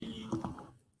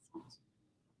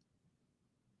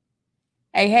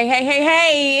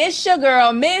Hey, it's your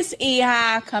girl, Miss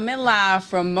Ehi, coming live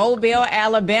from Mobile,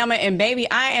 Alabama. And baby,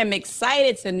 I am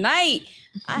excited tonight.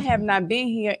 I have not been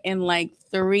here in like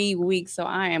 3 weeks, so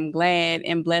I am glad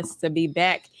and blessed to be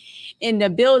back in the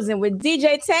building with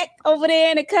DJ Tech over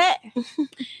there in the cut.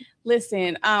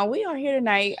 Listen, we are here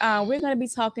tonight. We're going to be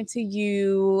talking to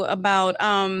you about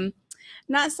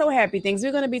not so happy things.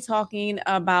 We're going to be talking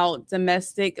about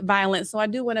domestic violence. So I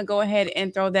do want to go ahead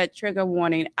and throw that trigger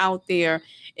warning out there.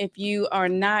 If you are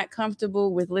not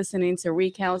comfortable with listening to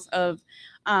recounts of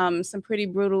some pretty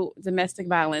brutal domestic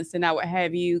violence, then I would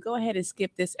have you go ahead and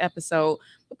skip this episode.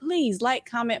 But please like,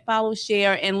 comment, follow,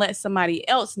 share, and let somebody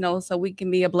else know so we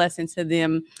can be a blessing to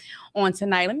them on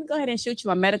tonight. Let me go ahead and shoot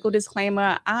you a medical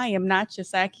disclaimer. I am not your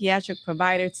psychiatric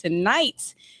provider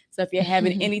tonight. So if you're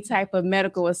having any type of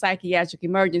medical or psychiatric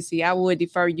emergency, I would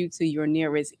defer you to your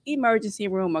nearest emergency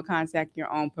room or contact your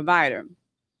own provider.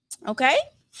 Okay?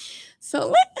 So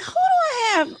who do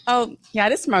I have? Oh, yeah,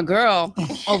 this is my girl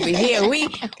over here. We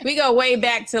go way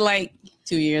back to like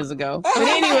 2 years ago. But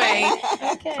anyway,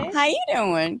 Okay. how you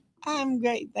doing? I'm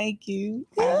great, thank you.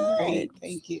 Good. I'm great,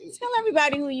 thank you. Tell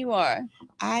everybody who you are.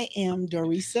 I am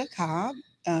Dorisa Cobb.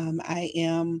 I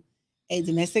am a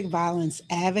domestic violence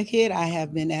advocate. I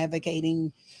have been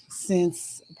advocating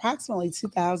since approximately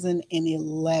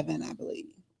 2011, I believe.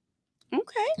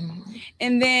 Okay.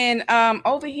 And then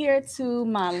over here to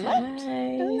my left.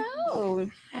 Hi. Hello.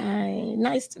 Hi.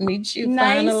 Nice to meet you.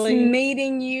 Nice finally.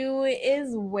 meeting you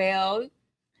as well.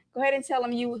 Go ahead and tell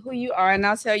them who you are, and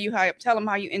I'll tell them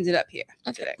how you ended up here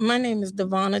today. My name is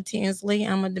Devonna Tinsley.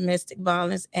 I'm a domestic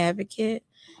violence advocate.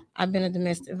 I've been a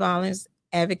domestic violence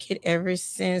advocate ever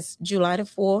since July the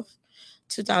 4th,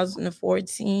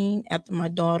 2014, after my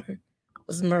daughter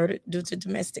was murdered due to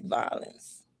domestic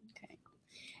violence.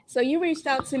 So you reached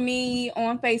out to me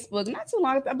on Facebook not too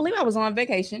long. I believe I was on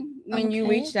vacation when you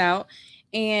Okay. reached out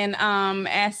and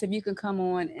asked if you could come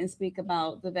on and speak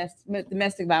about the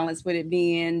domestic violence, with it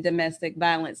being Domestic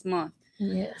Violence Month.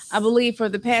 Yes. I believe for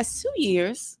the past 2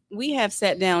 years, we have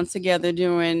sat down together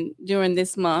during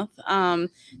this month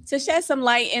to shed some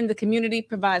light in the community,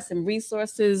 provide some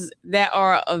resources that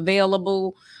are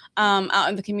available out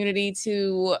in the community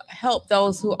to help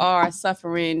those who are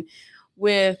suffering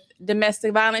with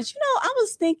domestic violence. I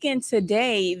was thinking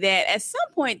today that at some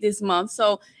point this month,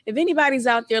 so if anybody's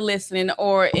out there listening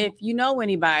or if you know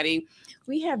anybody,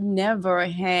 we have never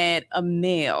had a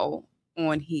male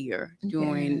on here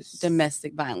during Yes.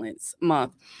 Domestic Violence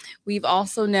Month. We've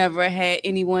also never had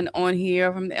anyone on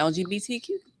here from the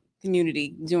LGBTQ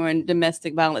community during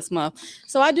Domestic Violence Month.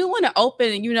 So I do want to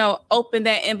open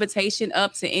that invitation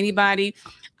up to anybody.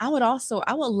 I would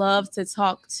love to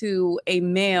talk to a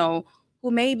male who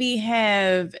maybe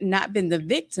have not been the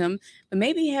victim, but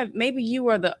maybe you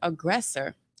were the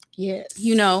aggressor, Yes.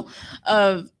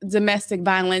 Of domestic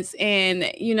violence. And,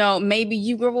 maybe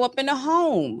you grew up in a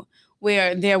home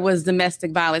where there was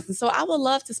domestic violence. And so I would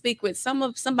love to speak with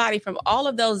somebody from all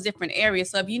of those different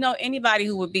areas. So if you know anybody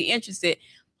who would be interested,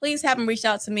 please have them reach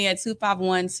out to me at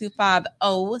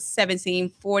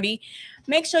 251-250-1740.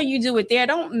 Make sure you do it there.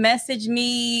 Don't message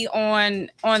me on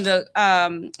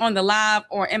the live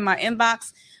or in my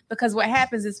inbox, because what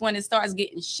happens is when it starts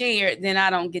getting shared, then I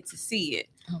don't get to see it.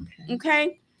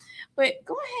 Okay? But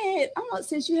go ahead.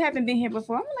 Since you haven't been here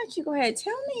before, I'm gonna let you go ahead.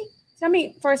 Tell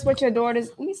me first what your daughter's.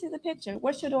 Let me see the picture.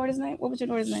 What's your daughter's name? What was your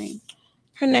daughter's name?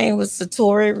 Her name was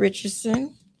Satori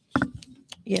Richardson.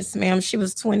 Yes, ma'am. She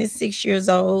was 26 years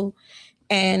old.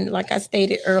 And like I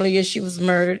stated earlier, she was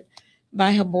murdered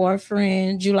by her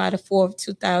boyfriend July the 4th,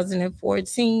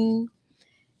 2014.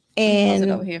 And it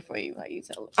over here for you. How you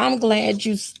tell us? I'm glad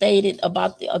you stated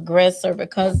about the aggressor,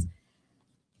 because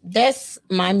that's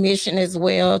my mission as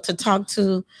well, to talk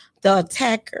to the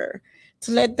attacker,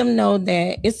 to let them know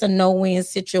that it's a no-win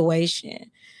situation.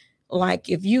 Like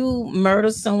if you murder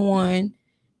someone,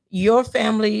 your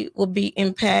family will be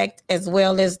impacted as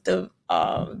well as the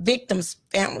victim's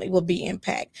family will be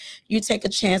impacted. You take a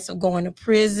chance of going to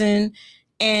prison,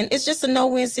 and it's just a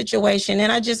no-win situation. And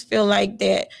I just feel like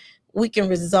that we can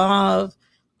resolve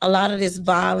a lot of this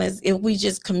violence if we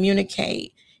just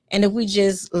communicate and if we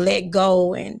just let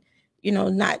go and,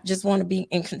 not just want to be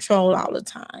in control all the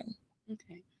time.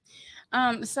 Okay.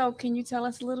 So can you tell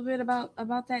us a little bit about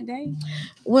that day?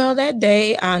 Well, that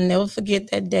day, I'll never forget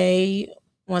that day.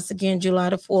 Once again, July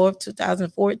the 4th,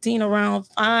 2014, around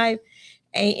 5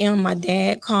 a.m., my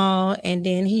dad called, and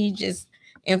then he just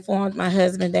informed my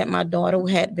husband that my daughter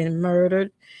had been murdered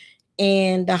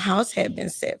and the house had been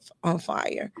set on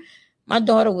fire. My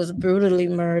daughter was brutally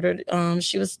murdered.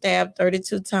 She was stabbed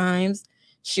 32 times.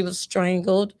 She was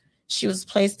strangled. She was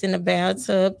placed in a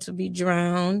bathtub to be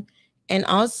drowned. And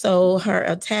also her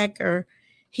attacker,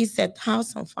 he set the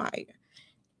house on fire.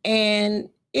 And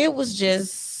it was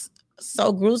just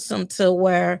so gruesome to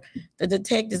where the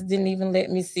detectives didn't even let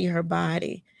me see her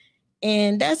body.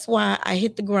 And that's why I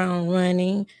hit the ground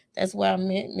running. That's why I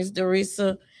met Miss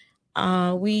Dorisa.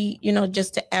 We,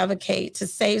 just to advocate, to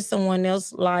save someone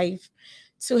else's life,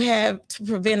 to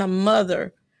prevent a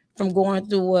mother from going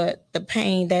through what the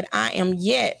pain that I am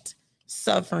yet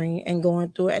suffering and going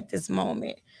through at this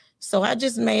moment. So I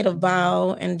just made a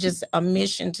vow and just a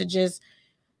mission to just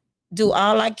do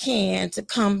all I can to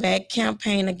combat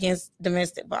campaign against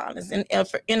domestic violence and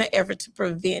in an effort to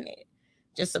prevent it.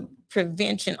 Just a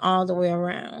prevention all the way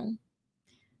around.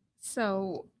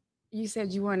 So you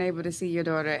said you weren't able to see your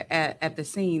daughter at the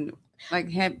scene.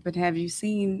 Like have you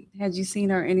seen had you seen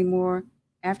her anymore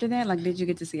after that? Like did you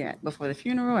get to see her before the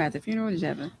funeral, at the funeral? Did you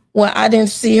have a Well, I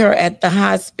didn't see her at the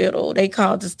hospital. They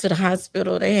called us to the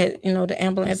hospital. They had, the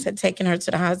ambulance had taken her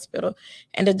to the hospital,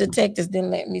 and the detectives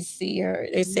didn't let me see her.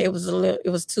 They said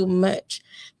it was too much.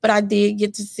 But I did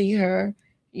get to see her,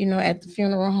 at the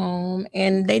funeral home,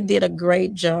 and they did a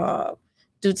great job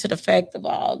due to the fact of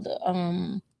all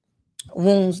the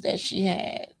wounds that she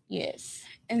had. Yes.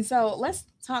 And so let's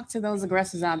talk to those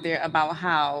aggressors out there about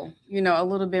how, a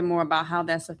little bit more about how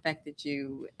that's affected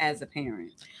you as a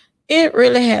parent. It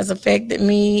really has affected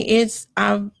me.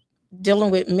 I'm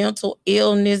dealing with mental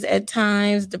illness at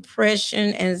times,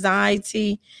 depression,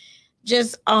 anxiety,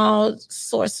 just all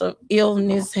sorts of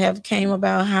illness have came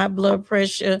about, high blood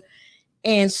pressure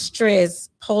and stress,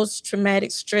 post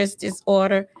traumatic stress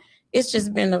disorder. It's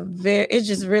just been it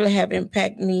just really have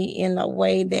impacted me in a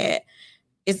way that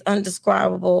is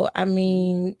undescribable. I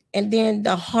mean, and then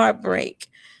the heartbreak,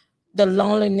 the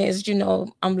loneliness,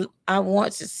 I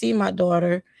want to see my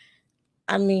daughter.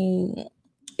 I mean,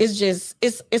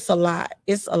 it's a lot.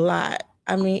 It's a lot.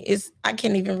 I mean, I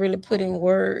can't even really put in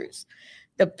words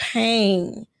the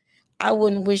pain. I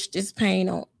wouldn't wish this pain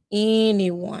on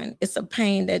anyone. It's a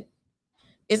pain that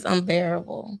is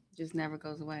unbearable. Just never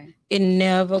goes away. It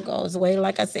never goes away.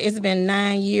 Like I said, it's been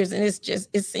 9 years, and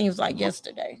it seems like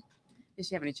yesterday. Did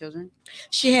she have any children?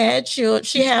 She had children.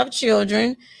 She have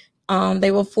children.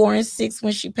 They were 4 and 6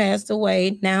 when she passed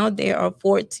away. Now they are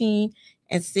 14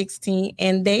 and 16,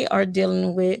 and they are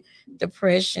dealing with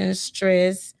depression,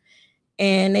 stress,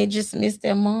 and they just miss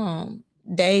their mom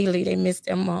daily. They miss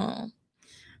their mom.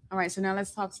 All right, so now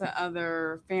let's talk to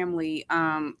other family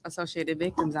associated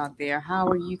victims out there. How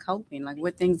are you coping? Like,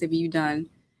 what things have you done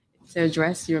to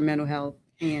address your mental health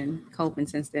and coping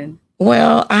since then?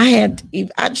 Well, I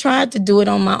tried to do it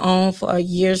on my own for a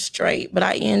year straight, but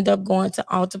I ended up going to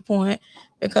Alta Point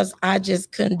because I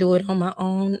just couldn't do it on my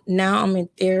own. Now I'm in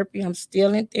therapy. I'm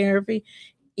still in therapy,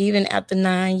 even after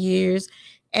 9 years.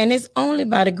 And it's only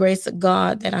by the grace of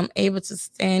God that I'm able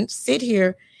to sit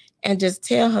here and just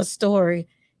tell her story.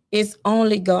 It's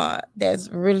only God that's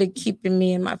really keeping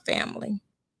me and my family.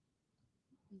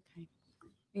 Okay.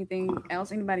 Anything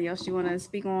else? Anybody else you want to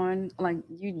speak on? Like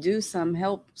you do some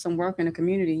help, some work in the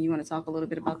community. You want to talk a little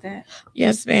bit about that?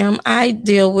 Yes, ma'am. I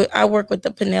work with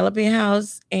the Penelope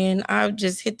House, and I've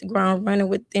just hit the ground running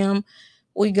with them.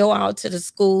 We go out to the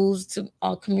schools to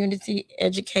community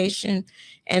education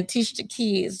and teach the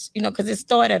kids, because it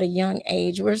started at a young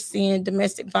age. We're seeing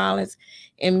domestic violence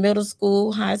in middle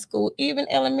school, high school, even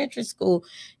elementary school.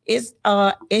 It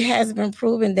has been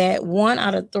proven that 1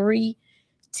 out of 3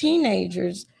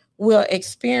 teenagers will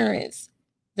experience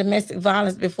domestic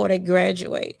violence before they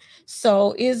graduate.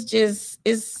 So it's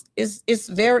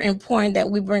very important that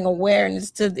we bring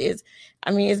awareness to this.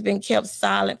 I mean, it's been kept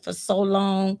silent for so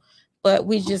long, but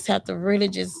we just have to really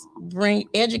just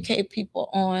educate people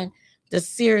on the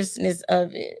seriousness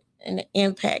of it and the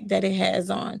impact that it has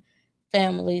on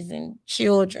families and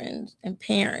children and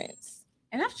parents.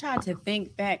 And I've tried to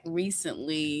think back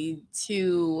recently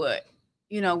to,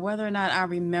 whether or not I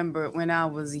remember when I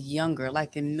was younger,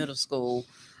 like in middle school.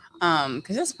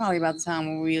 Because that's probably about the time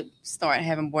when we start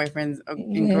having boyfriends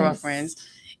and Yes. girlfriends.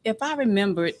 If I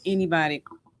remembered anybody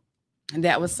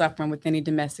that was suffering with any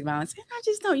domestic violence, and I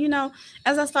just don't,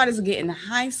 as I started to get in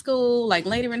high school, like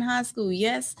later in high school,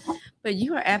 yes, but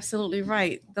you are absolutely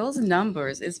right. Those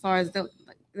numbers, as far as the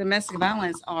domestic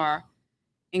violence, are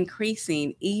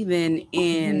increasing even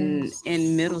in Yes.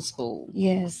 in middle school.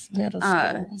 Yes, middle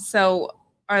school. So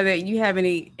are there you have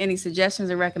any suggestions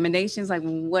or recommendations like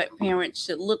what parents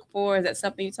should look for? Is that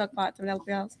something you talk about to Penelope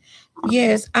House?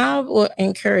 Yes, I would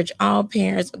encourage all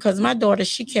parents, because my daughter,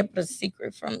 she kept it a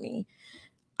secret from me.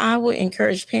 I would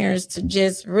encourage parents to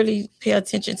just really pay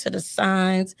attention to the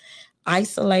signs,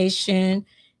 isolation,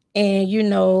 And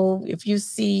if you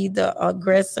see the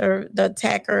aggressor, the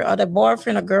attacker, or the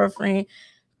boyfriend or girlfriend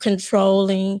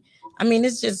controlling, I mean,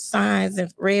 it's just signs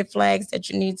and red flags that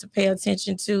you need to pay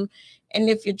attention to. And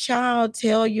if your child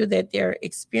tell you that they're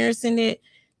experiencing it,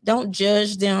 don't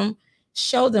judge them.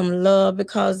 Show them love,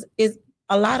 because it's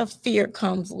a lot of fear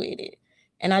comes with it.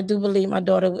 And I do believe my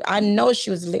daughter, I know she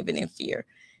was living in fear.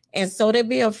 And so they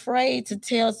be afraid to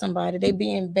tell somebody. They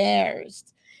be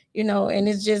embarrassed, and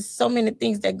it's just so many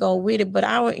things that go with it. But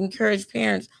I would encourage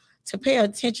parents to pay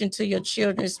attention to your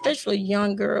children, especially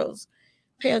young girls.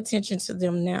 Pay attention to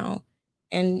them now,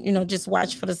 and just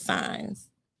watch for the signs.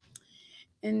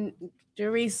 And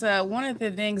Teresa, one of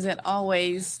the things that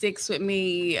always sticks with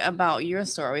me about your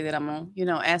story that I'm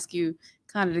gonna, ask you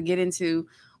kind of to get into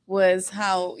was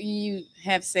how you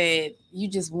have said you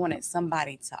just wanted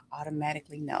somebody to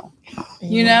automatically know.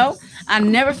 I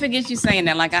never forget you saying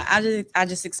that. Like I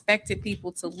just expected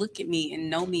people to look at me and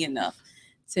know me enough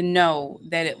to know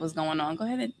that it was going on. Go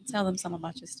ahead and tell them something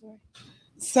about your story.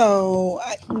 So,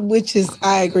 which is,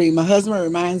 I agree. My husband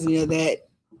reminds me of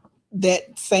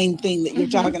that same thing that you're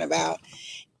talking about.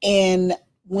 And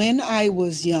when I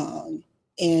was young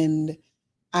and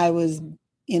I was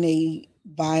in a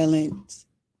violent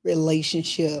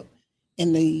relationship,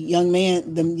 and the young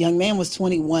man was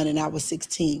 21 and I was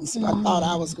 16. So I thought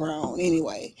I was grown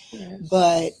anyway. Yes.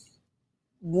 But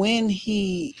when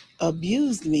he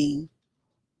abused me,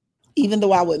 even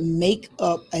though I would make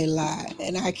up a lie,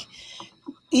 and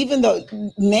even though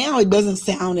now it doesn't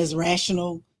sound as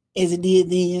rational as it did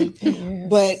then, Yes.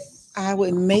 but I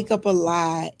would make up a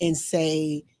lie and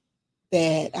say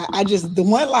that the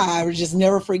one lie I would just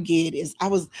never forget is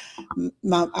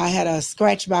I had a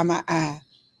scratch by my eye,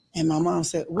 and my mom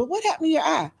said, "Well, what happened to your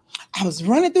eye?" I was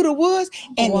running through the woods,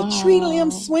 and the tree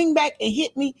limb swing back and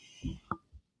hit me,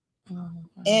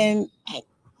 and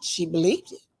she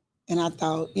believed it, and I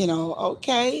thought,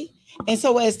 okay. And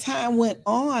so as time went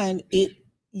on,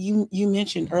 you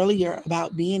mentioned earlier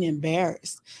about being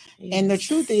embarrassed, and the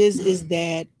truth is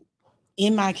that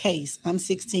in my case, I'm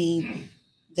 16,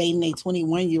 dating a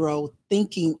 21-year-old,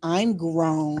 thinking I'm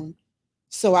grown.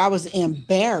 So I was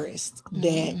embarrassed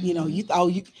that, you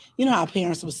know how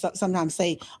parents would sometimes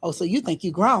say, "Oh, so you think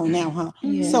you're grown now, huh?"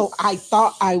 Yes. So I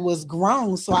thought I was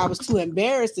grown. So I was too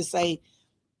embarrassed to say,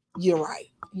 "You're right.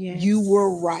 Yes. You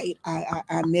were right.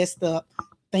 I messed up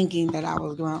thinking that I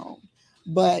was grown."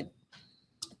 But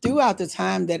throughout the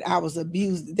time that I was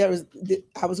abused,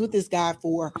 I was with this guy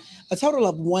for a total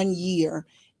of 1 year.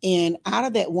 And out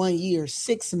of that 1 year,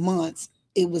 6 months,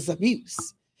 it was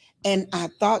abuse. And I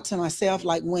thought to myself,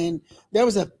 like, when there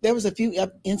was a few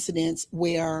incidents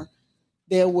where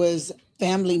there was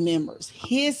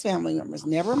his family members,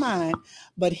 never mine,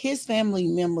 but his family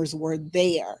members were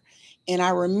there. And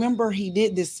I remember he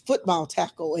did this football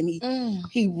tackle, and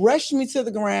he rushed me to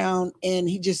the ground, and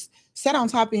he just sat on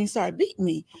top of me and started beating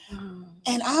me.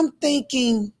 And I'm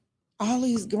thinking,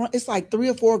 it's like 3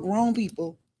 or 4 grown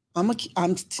people. I'm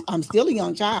still a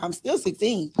young child. I'm still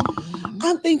 16.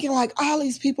 I'm thinking, like, all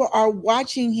these people are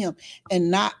watching him,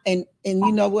 and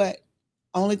you know what?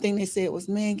 Only thing they said was,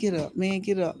 "Man, get up, man,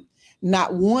 get up."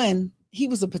 Not one, he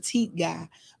was a petite guy,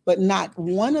 but not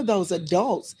one of those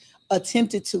adults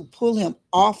attempted to pull him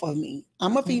off of me.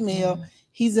 I'm a female,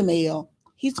 he's a male.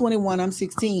 He's 21, I'm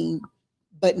 16,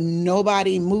 but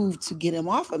nobody moved to get him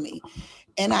off of me.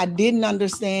 And I didn't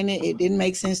understand it. It didn't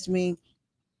make sense to me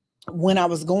when I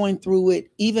was going through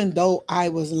it, even though I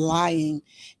was lying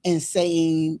and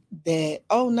saying that,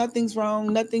 "Oh, nothing's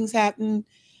wrong, nothing's happened."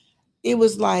 It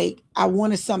was like I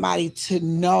wanted somebody to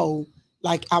know,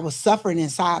 like, I was suffering in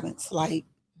silence, like,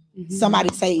 somebody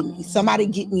save me, somebody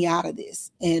get me out of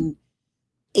this. And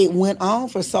it went on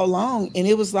for so long, and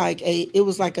it was like a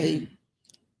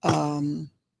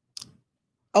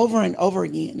over and over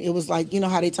again. It was like,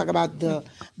 how they talk about the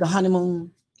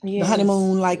honeymoon. Yes. The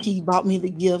honeymoon, like, he bought me the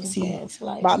gifts. He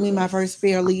Like bought me my first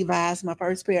pair of Levi's, my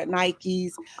first pair of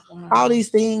Nikes, all these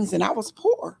things, and I was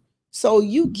poor. So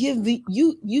you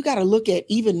got to look at,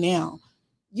 even now,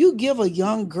 you give a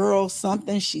young girl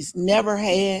something she's never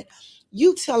had.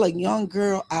 You tell a young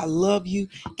girl, "I love you,"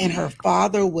 and her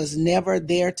father was never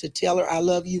there to tell her, "I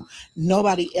love you."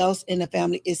 Nobody else in the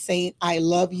family is saying, "I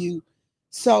love you."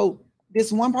 So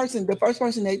this one person, the first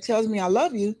person that tells me, "I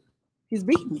love you," he's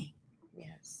beating me.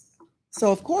 Yes.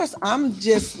 So of course I'm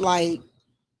just like,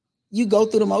 you go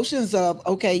through the motions of,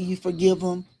 okay, you forgive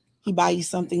him, he buy you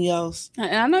something else,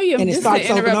 And I know you, and it just to starts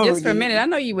over and interrupt over just for a again. minute, I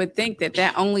know you would think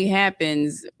that only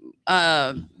happens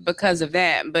because of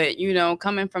that. But,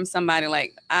 coming from somebody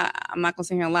like, I'm not going to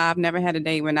sit here and lie. I've never had a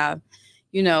day when I've,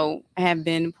 have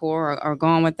been poor or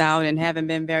gone without and haven't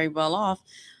been very well off.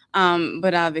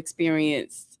 But I've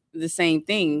experienced the same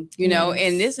thing, you know,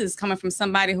 and Yes. this is coming from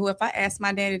somebody who, if I asked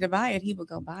my daddy to buy it, he would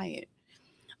go buy it.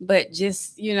 But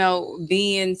just, you know,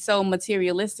 being so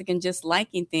materialistic and just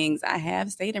liking things, I have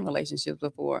stayed in relationships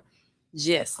before.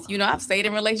 Just, you know, I've stayed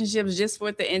in relationships just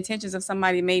with the intentions of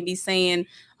somebody maybe saying,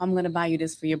 I'm going to buy you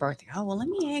this for your birthday. Oh, well, let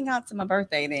me hang out to my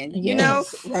birthday then, you know?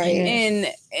 Yes. Right. And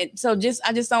so just,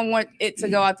 I just don't want it to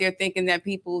go out there thinking that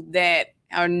people that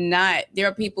are not, there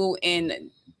are people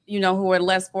in, you know, who are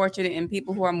less fortunate and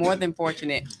people who are more than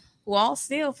fortunate who all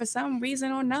still, for some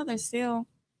reason or another, still,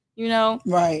 you know,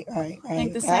 Right.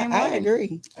 think the same I way.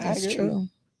 agree. I That's agree. true.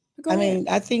 Go I ahead. mean,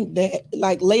 I think that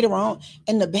like later on,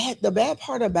 and the bad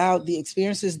part about the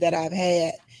experiences that I've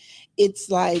had, it's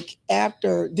like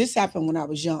after this happened when I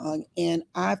was young, and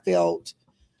I felt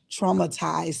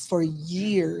traumatized for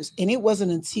years, and it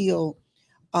wasn't until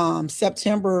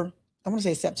September. I want to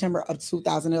say September of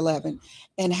 2011,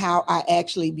 and how I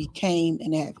actually became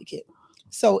an advocate.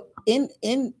 So in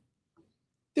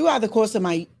throughout the course of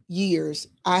my years,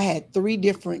 I had three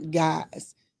different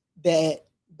guys that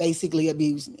basically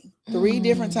abused me three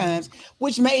different times,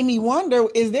 which made me wonder,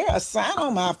 is there a sign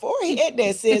on my forehead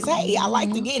that says, hey, I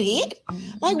like to get hit?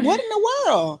 Like, what in the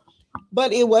world?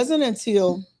 But it wasn't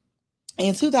until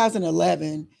in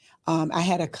 2011, I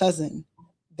had a cousin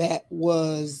that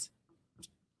was,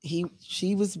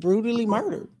 she was brutally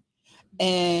murdered.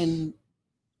 And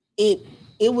it,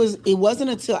 it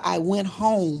wasn't until I went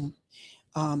home.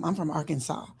 I'm from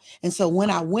Arkansas. And so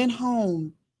when I went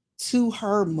home to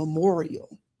her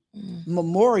memorial,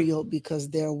 because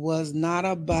there was not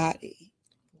a body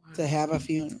to have a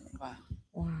funeral. Wow.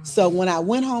 Wow. So when I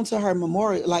went home to her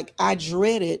memorial, like I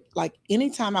dreaded, like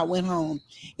anytime I went home,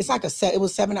 it's like it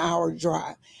was 7-hour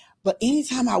drive. But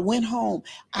anytime I went home,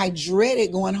 I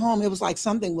dreaded going home. It was like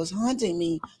something was haunting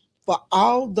me for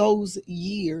all those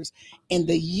years. And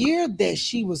the year that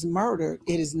she was murdered,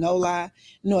 it is no lie,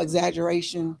 no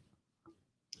exaggeration,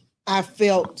 I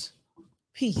felt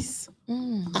peace.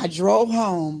 I drove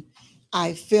home.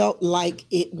 I felt like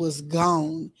it was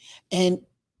gone. And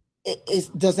it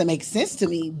doesn't make sense to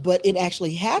me, but it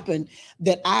actually happened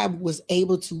that I was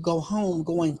able to go home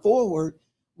going forward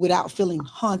without feeling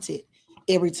haunted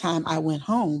every time I went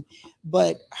home.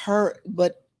 But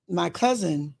my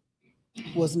cousin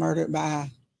was murdered by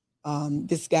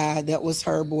this guy that was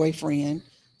her boyfriend.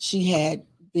 She had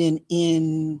been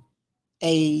in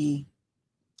a,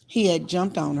 he had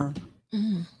jumped on her,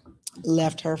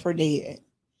 left her for dead.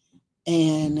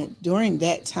 And during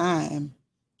that time,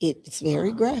 it's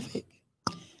very graphic.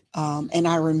 And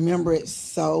I remember it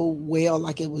so well,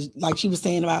 like it was, like she was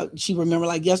saying about, she remember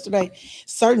like yesterday,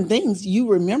 certain things you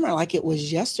remember like it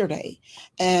was yesterday.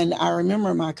 And I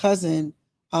remember my cousin,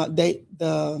 they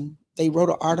wrote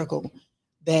an article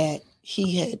that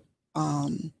he had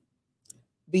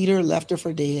beat her, left her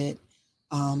for dead,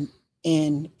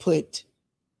 and put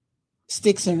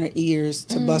sticks in her ears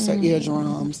to bust her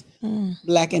eardrums,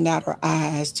 blackened out her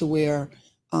eyes to where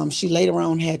she later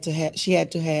on had to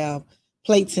have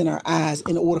plates in her eyes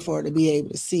in order for her to be able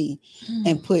to see,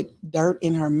 and put dirt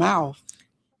in her mouth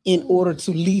in order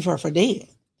to leave her for dead.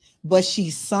 But she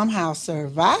somehow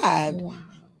survived. Wow.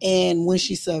 And when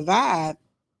she survived,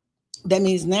 that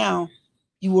means now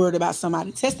you worried about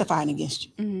somebody testifying against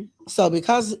you. Mm-hmm. So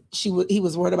because he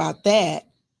was worried about that,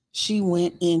 she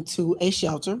went into a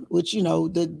shelter, which, you know,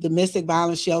 the domestic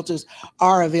violence shelters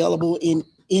are available in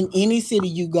any city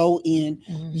you go in.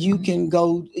 You can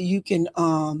go, you can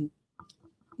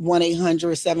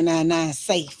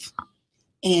 1-800-799-SAFE,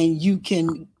 and you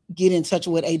can get in touch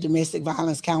with a domestic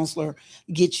violence counselor,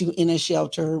 get you in a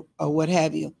shelter or what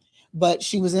have you. But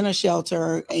she was in a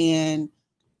shelter, and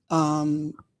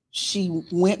she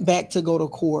went back to go to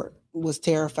court, was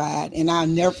terrified. And I'll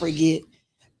never forget,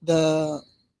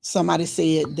 somebody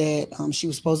said that she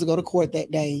was supposed to go to court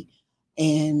that day,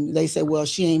 and they said, well,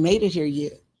 she ain't made it here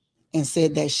yet, and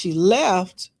said that she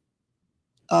left.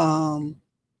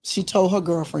 She told her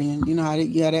girlfriend, you know how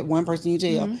that one person you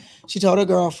tell. Mm-hmm. She told her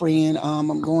girlfriend,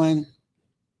 I'm going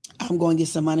to get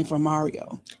some money from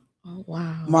Mario. Oh,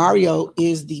 wow. Mario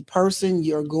is the person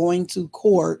you're going to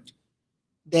court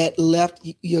that left.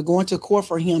 You're going to court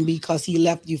for him because he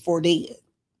left you for dead.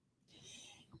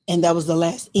 And that was the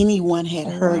last anyone had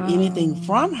heard anything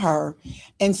from her.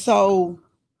 And so,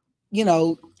 you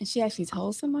know. And she actually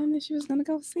told someone that she was going to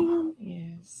go see him?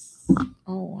 Yes.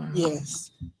 Oh, wow.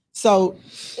 Yes. So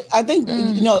I think,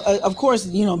 you know, of course,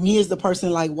 you know, me as the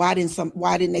person, like, why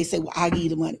didn't they say, well, I'll give you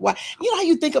the money? Why? You know how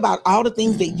you think about all the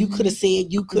things that you could have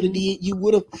said, you could have did, you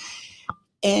would have,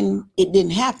 and it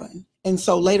didn't happen. And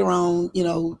so later on, you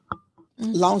know,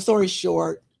 long story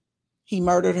short, He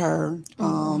murdered her,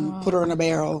 Wow. put her in a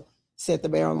barrel, set the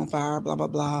barrel on fire, blah, blah,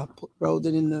 blah, rolled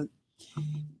it in the.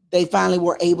 They finally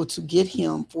were able to get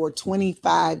him for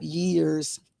 25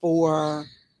 years for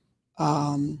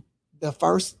um, the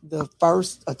first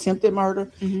attempted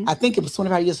murder. Mhm. I think it was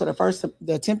 25 years for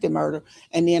the attempted murder,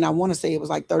 and then I want to say it was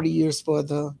like 30 years for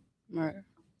the Murder.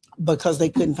 because they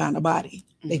couldn't find a body.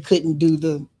 They couldn't do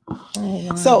the. Oh,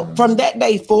 wow. So from that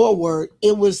day forward,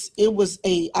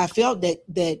 I felt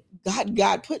that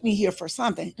God put me here for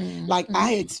something. Like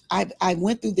I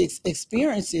went through the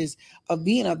experiences of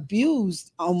being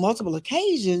abused on multiple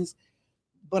occasions,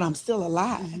 but I'm still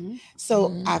alive. Mhm.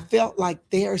 So I felt like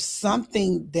there's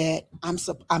something that I'm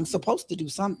supposed to do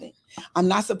something. I'm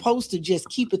not supposed to just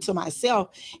keep it to myself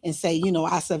and say,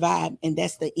 I survived and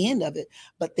that's the end of it.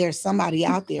 But there's somebody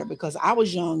out there because I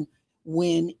was young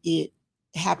when it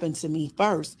happened to me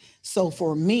first. So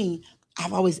for me,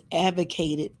 I've always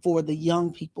advocated for the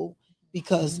young people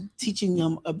because teaching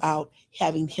them about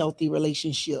having healthy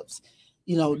relationships,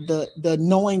 the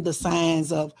knowing the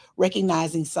signs of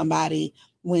recognizing somebody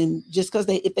when just because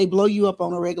if they blow you up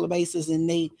on a regular basis and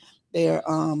they're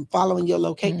following your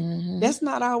location, that's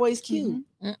not always cute.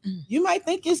 You might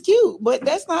think it's cute, but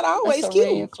that's not always That's a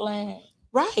cute. red flag.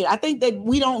 Right. I think that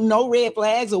we don't know red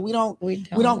flags or we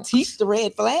don't teach the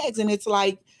red flags. And it's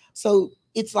like,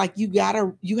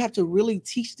 you have to really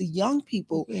teach the young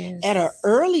people at an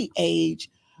early age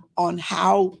on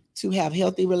how to have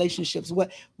healthy relationships,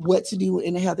 what to do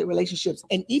in a healthy relationships.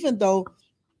 And even though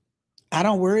I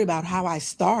don't worry about how I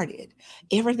started,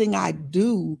 everything I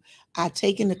do, I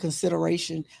take into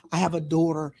consideration. I have a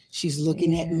daughter. She's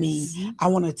looking at me. I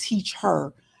want to teach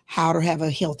her how to have a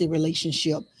healthy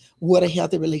relationship, what a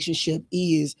healthy relationship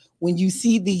is. When you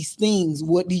see these things,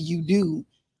 what do you do?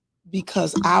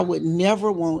 Because I would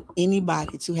never want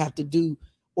anybody to have to do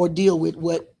or deal with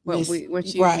what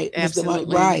you right,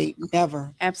 absolutely right,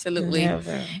 never. Absolutely.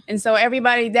 Never. And so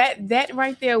everybody, that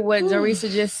right there, what Dorisa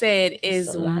just said is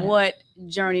a lot. what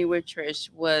Journey with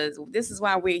Trish was. This is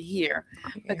why we're here,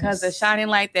 because the shining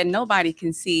light that nobody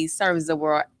can see serves the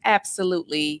world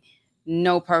absolutely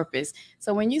no purpose.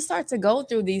 So when you start to go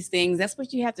through these things, that's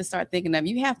what you have to start thinking of.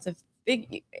 You have to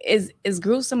is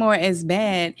gruesome or as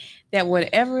bad that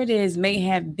whatever it is may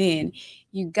have been,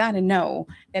 you got to know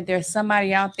that there's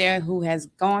somebody out there who has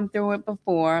gone through it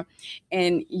before,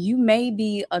 and you may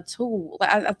be a tool.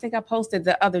 I think I posted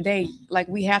the other day, like,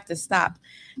 we have to stop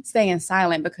staying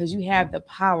silent because you have the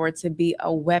power to be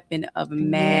a weapon of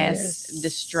mass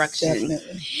destruction.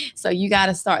 Definitely. So you got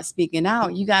to start speaking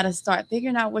out. You got to start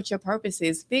figuring out what your purpose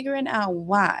is, figuring out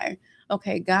why.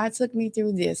 Okay, God took me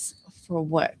through this for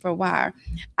what? For why?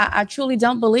 I truly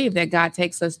don't believe that God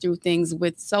takes us through things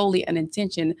with solely an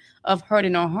intention of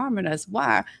hurting or harming us.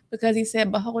 Why? Because he said,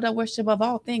 behold, I wish above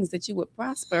all things that you would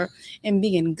prosper and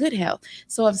be in good health.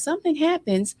 So if something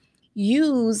happens,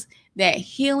 use that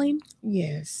healing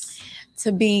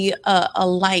to be a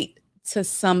light to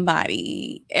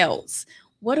somebody else.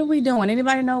 What are we doing?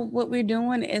 Anybody know what we're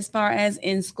doing as far as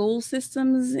in school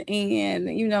systems and,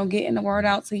 getting the word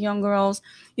out to young girls?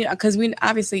 Because we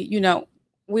obviously,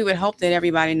 we would hope that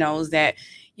everybody knows that,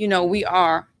 we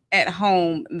are at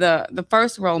home the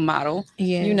first role model,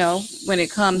 when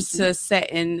it comes to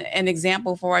setting an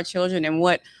example for our children and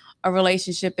what a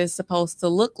relationship is supposed to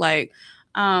look like.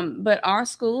 But our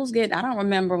schools I don't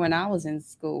remember when I was in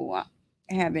school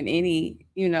having any,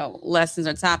 lessons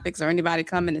or topics or anybody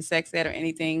coming to sex ed or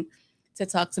anything to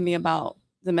talk to me about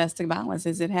domestic violence.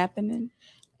 Is it happening?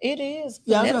 It is.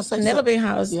 Yeah, I was gonna say Penelope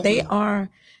House, Yeah. they are,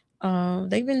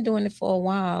 they've been doing it for a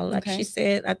while. Like Okay. she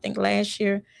said, I think last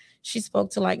year she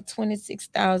spoke to like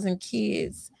 26,000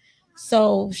 kids.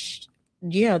 So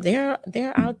they're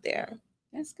out there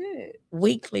That's good.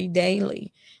 weekly,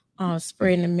 daily,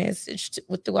 spreading the message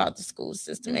throughout the school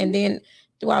system, and then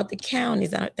throughout the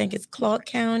counties. I think it's Clark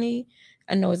County,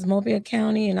 I know it's Mobile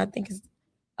County, and I think it's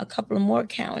a couple of more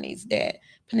counties that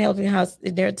Penelope House,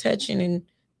 they're touching and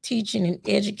teaching and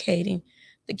educating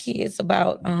the kids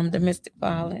about domestic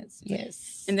violence.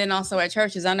 Yes. And then also at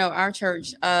churches, I know our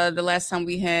church, the last time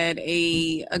we had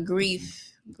a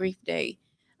grief day,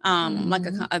 like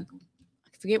I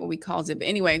forget what we called it, but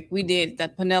anyway, we did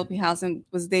that. Penelope House and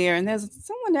was there, and there's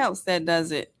someone else that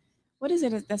does it. What is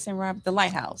it that's in the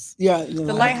Lighthouse? Yeah,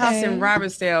 the Lighthouse in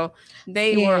Robertsdale.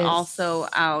 They were Yes. also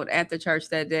out at the church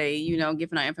that day,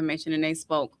 giving out information, and they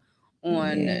spoke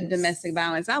on domestic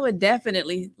violence. I would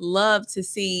definitely love to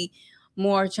see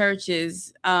more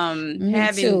churches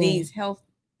having these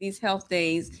health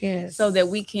days, Yes. so that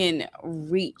we can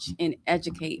reach and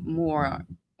educate more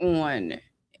on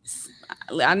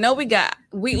I know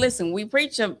we listen, we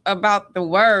preach about the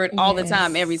word all the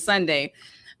time every Yes. Sunday,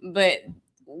 but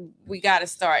we got to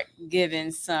start giving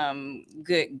some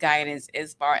good guidance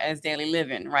as far as daily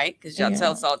living, right? Because y'all tell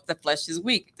Yeah. us all the flesh is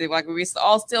weak. Like we're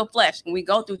all still flesh, and we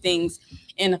go through things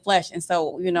in the flesh. And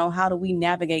so, how do we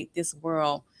navigate this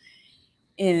world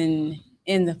in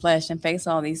the flesh and face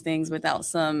all these things without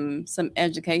some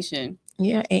education?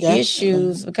 Yeah, and Definitely.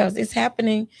 issues because it's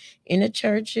happening in the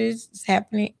churches, it's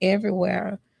happening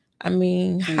everywhere. I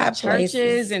mean, In the high churches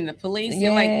places. and the police,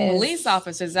 like police Yes.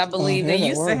 officers, I Oh, believe they they're the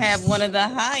used to have one worst. of the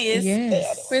highest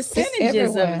Yes. It's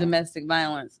percentages of everywhere. domestic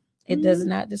violence. It does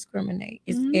not discriminate.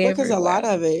 It's Mhm. Because a lot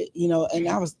everywhere. of it, and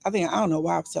I don't know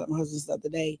why I was telling my husband this the other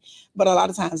day, but a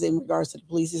lot of times in regards to the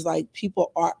police, it's like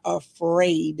people are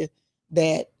afraid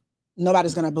that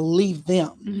nobody's going to believe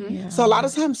them. Mhm. Yeah. So a lot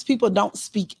of times people don't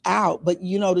speak out, but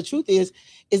the truth is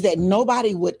that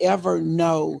nobody would ever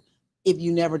know if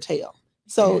you never tell.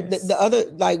 So Yes. the other,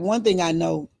 like one thing I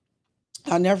know,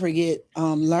 I'll never forget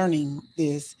learning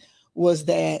this was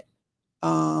that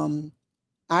um,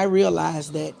 I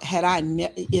realized that had I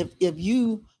if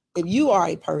you are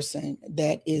a person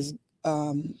that is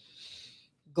um,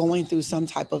 going through some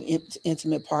type of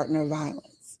intimate partner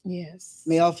violence, Yes.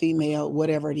 male, female,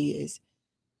 whatever it is,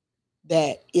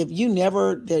 that if you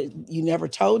never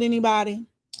told anybody,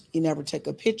 you never took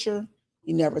a picture,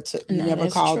 you No, never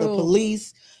that's called the true.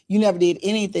 police, you never did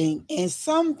anything, and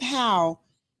somehow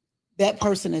that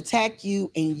person attacked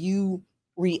you and you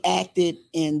reacted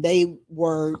and they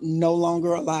were no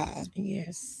longer alive.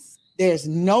 Yes. There's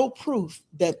no proof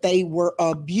that they were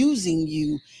abusing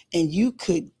you, and you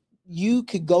could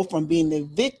go from being the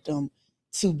victim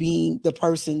to being the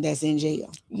person that's in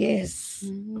jail. Yes.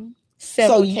 Mhm. So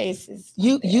Several cases.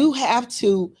 you like that. you have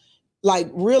to, like,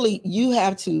 really, you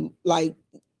have to, like,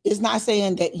 it's not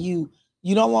saying that you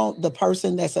don't want the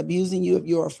person that's abusing you, if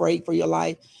you're afraid for your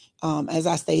life. As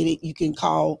I stated, you can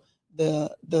call the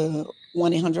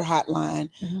 1-800 hotline.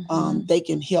 Mhm. They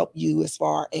can help you as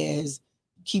far as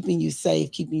keeping you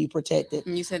safe, keeping you protected.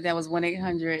 And you said that was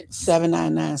 1-800.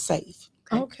 799 safe.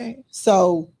 Okay.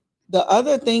 So the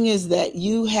other thing is that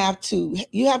you have to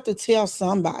tell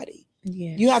somebody.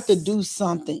 Yes. You have to do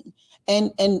something.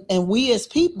 And we as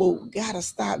people gotta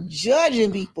stop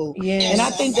judging people. Yes. And I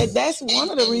think that that's one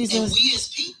of the reasons.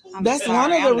 I'm That's one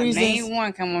sorry, of the I'm the reasons. main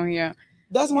one. Come on here.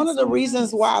 That's one Yes, of the ma'am.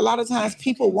 reasons why a lot of times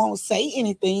people won't say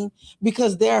anything,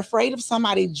 because they're afraid of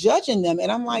somebody judging them.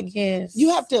 And I'm like, Yes. you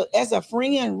have to, as a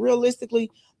friend, realistically,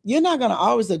 you're not going to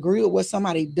always agree with what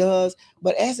somebody does,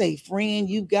 but as a friend,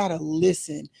 you got to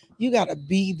listen. You got to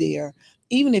be there,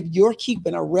 even if you're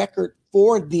keeping a record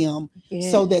for them,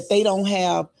 so that they don't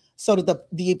have, so that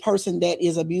the person that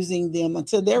is abusing them,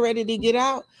 until they're ready to get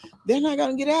out, they're not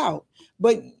going to get out.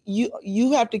 But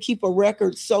you have to keep a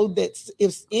record, so that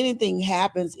if anything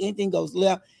happens, anything goes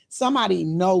left, somebody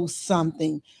knows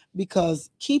something. Because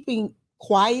keeping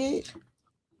quiet,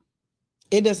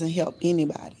 it doesn't help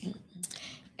anybody.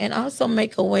 And also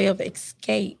make a way of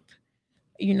escape.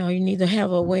 You need to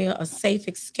have a safe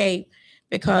escape,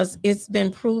 because it's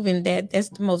been proven that that's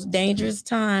the most dangerous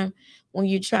time when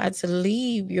you try to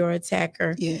leave your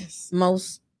attacker. Yes.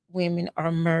 Most women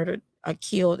are murdered, are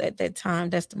killed at that time.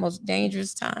 That's the most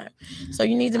dangerous time. So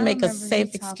you need to I make a remember you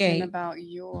safe talking escape. about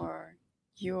your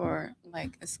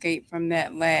like escape from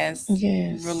that last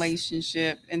Yes.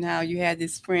 relationship, and how you had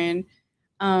this friend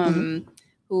Mhm.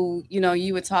 who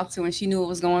you would talk to, and she knew what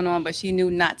was going on, but she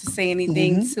knew not to say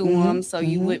anything Mhm. to him, Mhm. so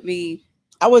you Mhm. would be.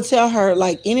 I would tell her,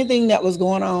 like, anything that was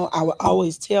going on, I would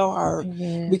always tell her,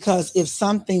 Yes. because if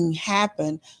something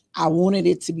happened, I wanted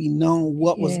it to be known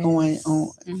what was going Yes.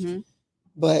 on. Mm-hmm.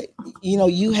 But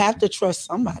you have to trust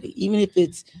somebody, even if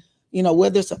it's,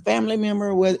 whether it's a family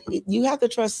member, whether you have to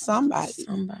trust somebody,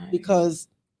 Somebody. because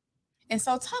And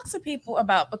so talk to people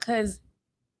about, because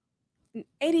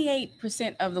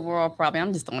 88% of the world, probably,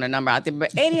 I'm just throwing a number out there,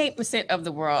 but 88% of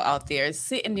the world out there is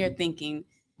sitting there thinking,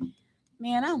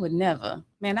 man, I would never,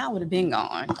 man, I would have been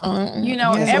gone. that's what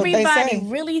they Everybody say.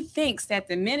 really thinks that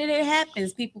the minute it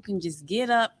happens, people can just get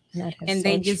up That is and so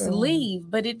they just true. leave,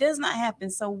 but it does not happen.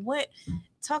 So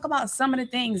talk about some of the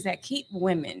things that keep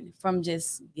women from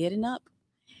just getting up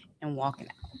and walking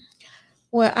out.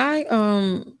 Well,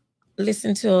 I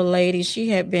listened to a lady. She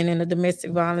had been in a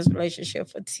domestic violence relationship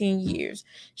for 10 years.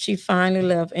 She finally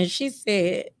left, and she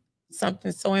said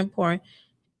something so important.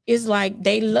 It's like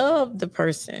they love the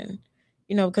person,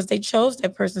 because they chose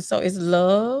that person. So it's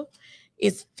love,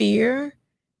 it's fear,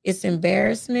 it's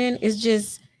embarrassment, it's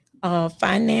just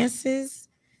finances.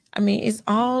 I mean, it's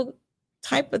all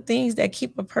type of things that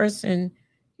keep a person,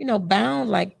 bound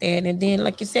like that. And then,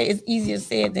 like you said, it's easier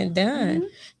said than done. Mhm.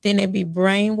 Then they be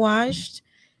brainwashed.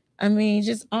 I mean,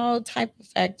 just all type of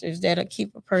factors that'll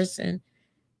keep a person,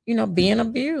 being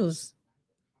abused.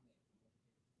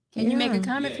 Can you make a Yeah.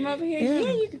 comment from over here?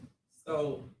 Yeah. You can.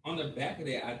 So on the back of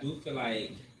that, I do feel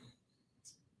like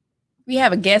We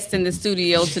have a guest in the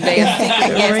studio today, a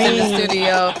secret guest in the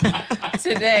studio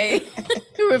today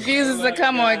who refuses to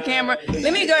come on camera.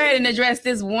 Let me go ahead and address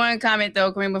this one comment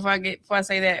though, Kareem, before I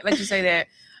say that. Let you say that.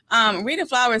 Rita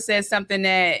Flowers says something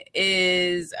that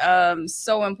is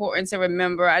so important to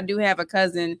remember. I do have a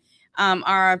cousin,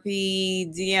 RIP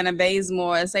Deanna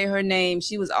Bazemore, say her name.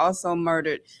 She was also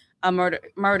murdered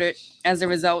as a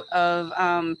result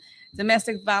of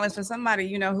domestic violence from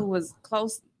somebody, who was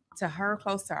close to her,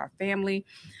 close to our family.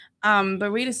 But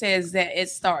Rita says that it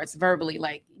starts verbally.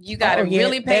 Like you got to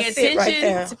really pay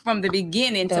attention from the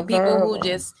beginning to people who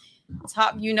just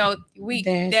talk.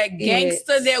 That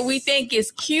gangster that we think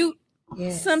is cute.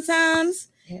 Yes. Sometimes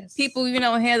people,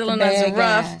 handling us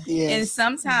rough, and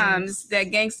sometimes that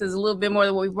gangster is a little bit more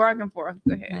than what we're working for.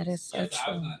 Go ahead. That is so true.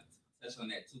 I was going to touch on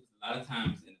that too. A lot of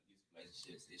times in abuse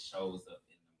relationships, it shows up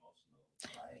in emotional,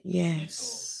 mental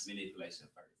manipulation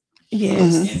first.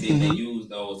 Yes. And then they use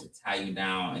those to tie you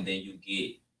down, and then you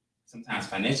get sometimes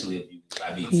financially abused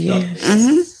by being stuck there.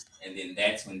 Mm-hmm. And then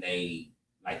that's when they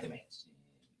like the match.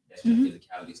 That's when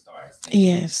physicality starts. And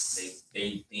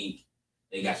they think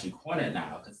they got you cornered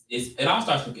now because it all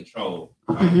starts with control.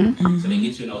 Right? Mm-hmm. So they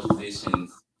get you in those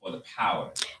positions for the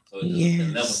power. So the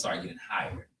levels start getting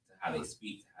higher to how they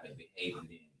speak, to how they behave, and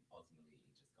then ultimately it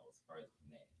just goes further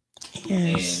from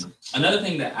that. Yes. And another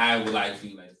thing that I would like for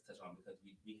you to touch on, because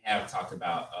we have talked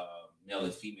about male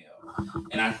and female,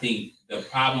 and I think the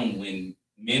problem when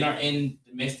men are in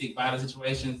domestic violence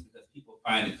situations, because people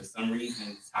find it for some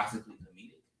reason toxically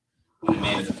comedic. When a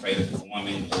man is afraid of his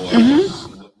woman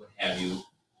or what have you,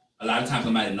 a lot of times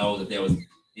nobody knows that there was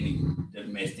any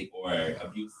domestic or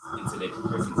abuse incident, the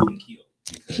person's been killed.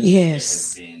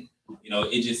 Yes. There has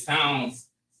been, it just sounds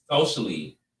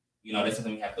socially, that's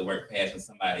something we have to work past when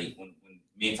somebody, when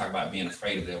men talk about being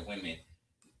afraid of their women,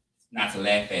 not to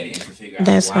laugh at it and to figure out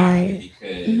why. Right.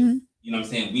 Because, you know what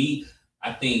I'm saying?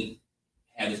 I think,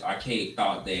 have this archaic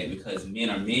thought that because men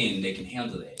are men, they can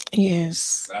handle that.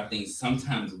 Yes. But I think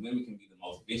sometimes women can be the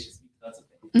most vicious because of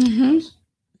that. Mm-hmm.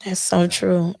 That's so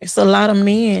true. It's a lot of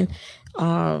men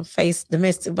face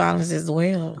domestic violence as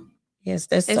well. Yes,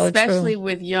 that's so true. Especially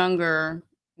with younger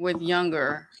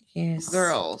girls. Yes.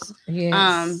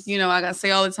 I gotta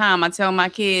say all the time, I tell my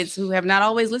kids who have not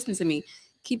always listened to me,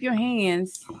 keep your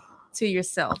hands to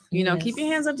yourself. Keep your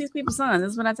hands up these people's sons.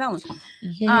 That's what I tell them.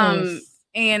 Yes.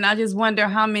 And I just wonder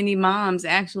how many moms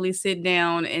actually sit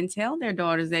down and tell their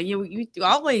daughters that you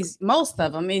always, most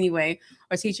of them anyway,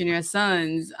 are teaching their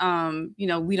sons, you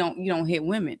don't hit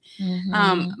women.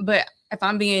 Mm-hmm. But if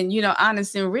I'm being,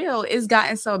 honest and real, it's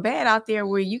gotten so bad out there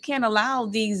where you can't allow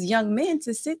these young men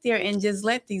to sit there and just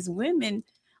let these women,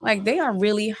 like they are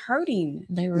really hurting.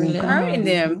 They really hurting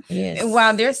them. Yes. And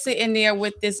while they're sitting there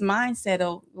with this mindset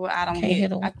of, well, I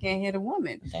can't hit a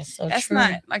woman. That's true.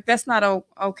 That's not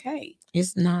okay.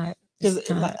 It's not.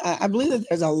 Because I believe that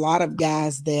there's a lot of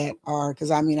guys that are, because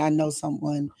I know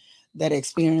someone that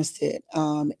experienced it,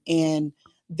 and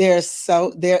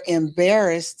they're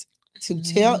embarrassed to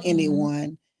tell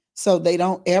anyone, so they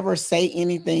don't ever say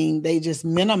anything. They just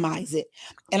minimize it.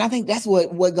 And I think that's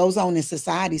what goes on in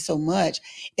society so much,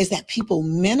 is that people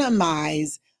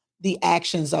minimize the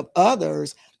actions of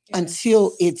others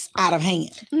until it's out of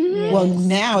hand. Yes. Well,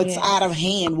 now it's out of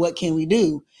hand. What can we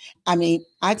do?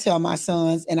 I tell my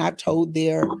sons, and I've told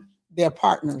their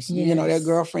partners, their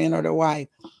girlfriend or their wife,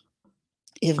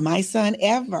 if my son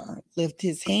ever lift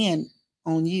his hand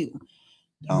on you,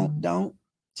 don't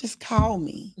just call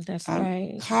me. That's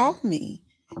right. Call me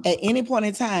at any point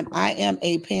in time. I am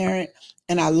a parent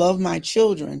and I love my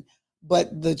children,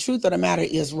 but the truth of the matter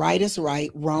is right is right,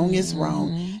 wrong is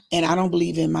wrong. And I don't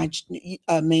believe in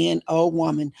a man or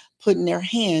woman putting their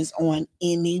hands on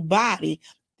anybody.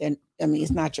 Then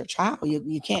it's not your child.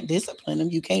 You can't discipline them.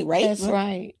 You can't rape them. That's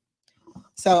right.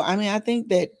 So I think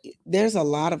that there's a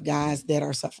lot of guys that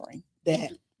are suffering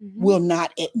that will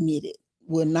not admit it,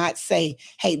 will not say,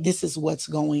 hey, this is what's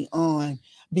going on,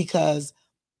 because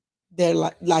they're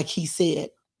like he said,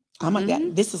 I'm a guy.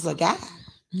 This is a guy.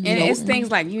 And it's things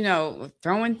like,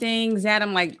 throwing things at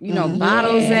him, like,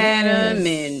 bottles at him,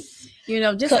 and,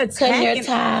 just cutting your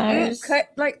tires.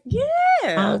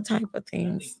 All type of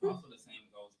things.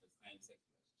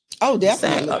 Oh,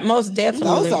 definitely. Most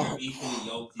definitely. Those are.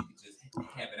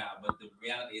 Have it out, but the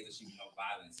reality is there should be no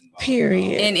violence involved.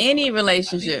 Period. In any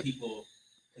relationship. People,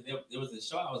 there was a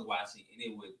show I was watching, and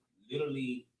it would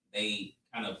literally they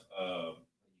kind of what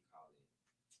do you call it?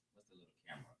 What's the little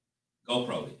camera?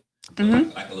 GoPro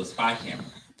it, like a little spy camera.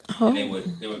 Oh. And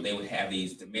they would have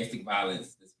these domestic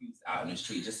violence disputes out in the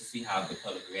street just to see how the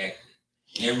public reacted.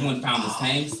 And everyone found the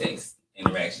same sex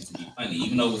interaction to be funny,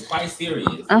 even though it was quite serious.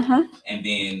 And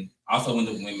then also when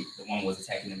the woman was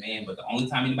attacking the man, but the only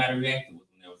time anybody reacted was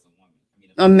when there was a woman.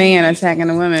 A man attacking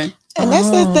a woman. And that's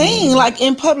the thing. Like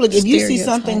in public, if you see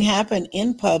something happen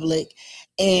in public,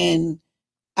 and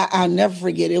I'll never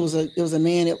forget, it was a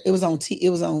man. It was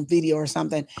on video or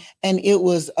something, and it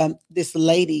was this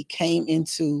lady came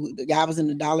into, the guy was in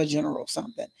the Dollar General or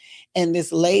something, and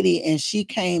this lady, and she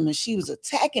came and she was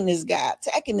attacking this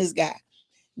guy.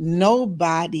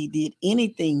 Nobody did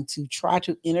anything to try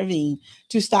to intervene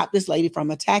to stop this lady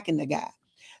from attacking the guy,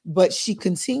 but she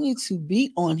continued to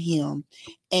beat on him,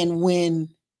 and when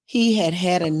he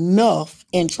had enough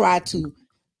and tried to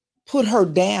put her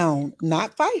down,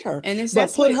 not fight her,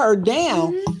 but put her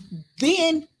down.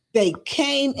 Then they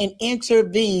came and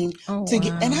intervened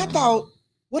and I thought,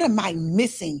 what am I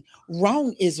missing?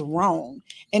 Wrong is wrong.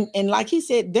 And like he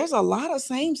said, there's a lot of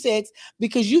same sex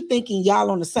because you thinking y'all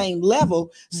on the same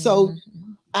level. So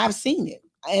I've seen it.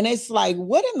 And it's like,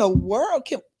 what in the world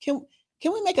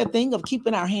can we make a thing of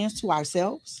keeping our hands to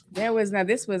ourselves?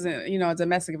 This wasn't, a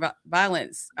domestic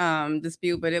violence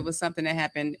dispute, but it was something that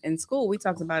happened in school. We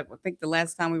talked about it, I think the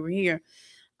last time we were here.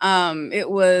 It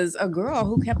was a girl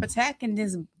who kept attacking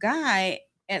this guy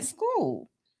at school.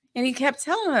 And he kept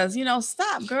telling us,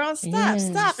 stop, girl,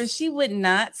 stop. And she would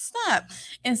not stop.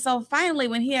 And so finally,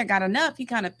 when he had got enough, he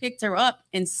kind of picked her up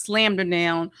and slammed her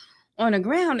down on the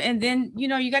ground. And then,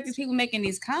 you got these people making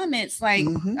these comments like,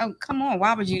 oh, come on,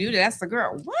 why would you do that? That's the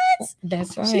girl. What?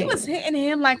 That's right. She was hitting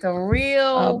him like a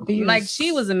real, abuse. Like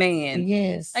she was a man.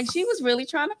 Yes. Like she was really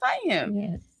trying to fight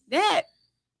him. Yes.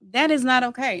 That is not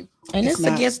okay. And it's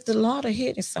against the law to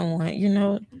hit someone,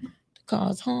 to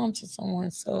cause harm to someone.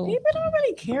 So people don't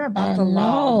really care about the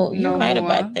law. You're right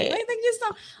about that. They just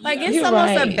don't, it's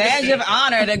almost a badge of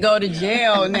honor to go to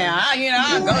jail now.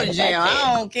 I'll go to jail.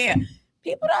 I don't care.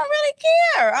 People don't really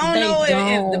care. I don't know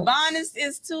if the bond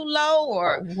is too low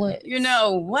or what,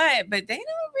 but they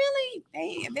don't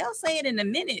really, they'll say it in a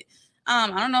minute. I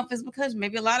don't know if it's because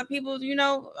maybe a lot of people,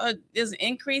 there's an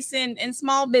increase in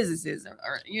small businesses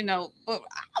or but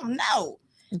I don't know.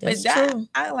 That's true.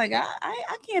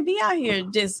 I can't be out here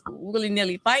just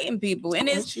willy-nilly fighting people. And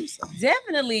it's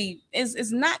definitely,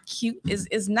 it's not cute.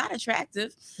 It's not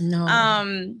attractive.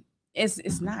 No.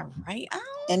 It's not right.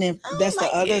 And then that's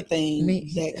the other thing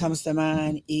that comes to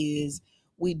mind is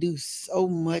we do so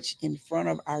much in front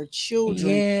of our children.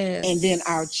 Yes. And then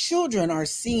our children are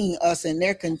seeing us and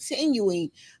they're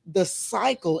continuing the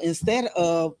cycle instead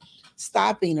of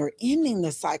stopping or ending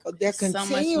the cycle. They're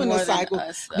continuing the cycle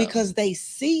because they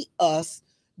see us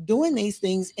doing these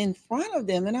things in front of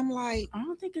them. And I'm like, I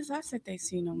don't think it's us that they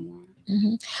see no more.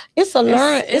 It's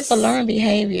a learned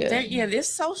behavior. There's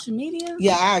social media.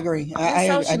 Yeah, I agree.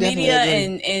 Social media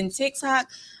agree. And TikTok.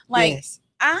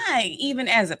 I, even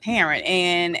as a parent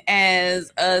and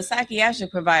as a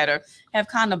psychiatric provider, have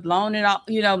kind of blew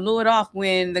it off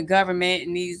when the government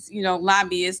and these,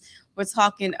 lobbyists were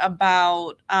talking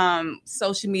about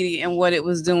social media and what it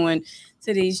was doing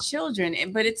to these children.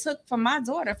 But it took for my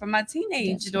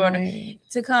teenage daughter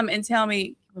to come and tell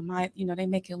me, they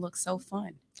make it look so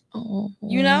fun.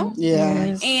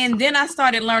 Yeah. And then I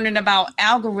started learning about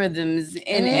algorithms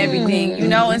and everything,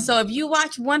 and so if you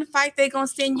watch one fight, they're gonna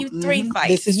send you 3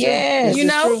 fights. This is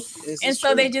true. And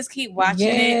so they just keep watching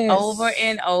it over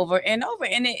and over and over,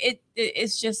 and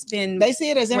it's just been, they see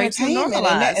it as entertainment,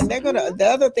 and they're gonna, the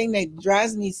other thing that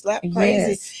drives me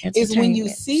crazy is when you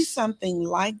see something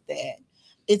like that.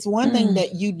 It's one thing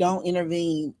that you don't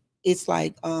intervene. It's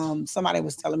like somebody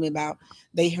was telling me about,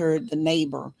 they heard the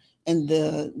neighbor, and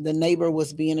the neighbor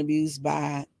was being abused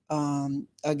by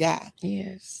a guy.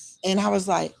 Yes. And I was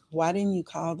like, why didn't you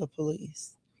call the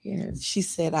police? Yes. She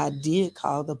said, I did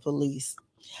call the police,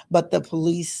 but the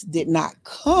police did not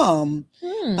come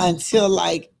until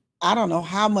I don't know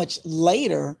how much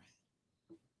later,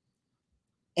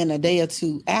 and a day or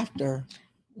two after,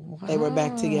 they were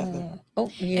back together. Oh,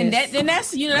 yes. And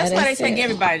that's why they take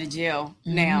everybody to jail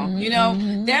now.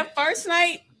 That first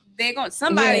night, they're going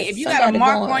if you got a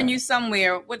mark on you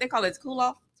somewhere, what they call it, cool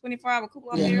off, 24-hour cool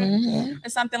off period or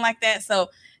something like that. So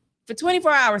for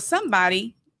 24 hours,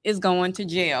 somebody is going to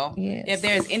jail if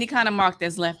there's any kind of mark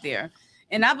that's left there.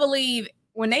 And I believe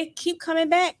when they keep coming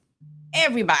back,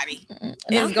 everybody And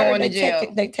is going to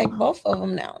jail. They take both of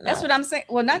them now. That's what I'm saying.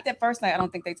 Well, not that first night. I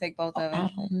don't think they take both of them.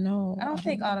 I don't know. I don't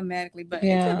think automatically, but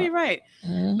it could be right.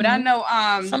 Mm-hmm. But I know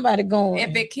somebody going.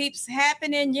 If it keeps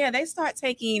happening, they start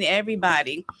taking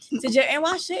everybody to jail. And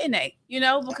why shouldn't they?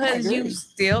 Because you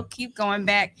still keep going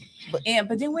back. But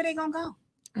then where they gonna go?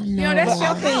 That's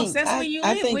your house. That's where you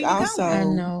live. I think also I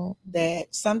know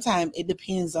that sometimes it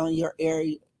depends on your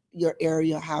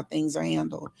area, how things are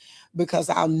handled. Because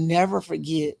I'll never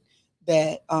forget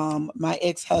that my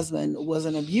ex-husband was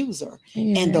an abuser.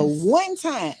 Yes. And the one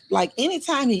time, like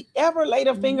anytime he ever laid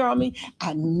a finger on me,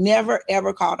 I never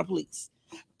ever called the police.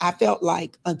 I felt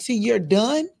like until you're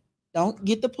done, don't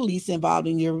get the police involved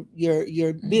in your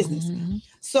business. Mm-hmm.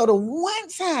 So the one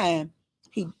time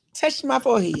he touched my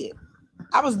forehead,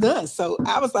 I was done. So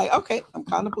I was like, okay, I'm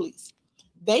calling the police.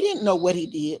 They didn't know what he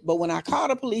did, but when I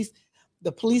called the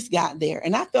police got there,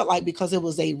 and I felt like because it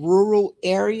was a rural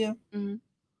area,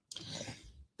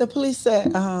 the police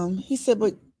said, he said,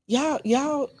 but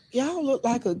y'all look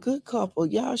like a good couple.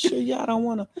 Y'all sure y'all don't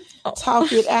want to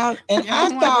talk it out? And I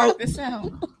thought,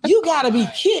 you got to be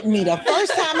kidding me. The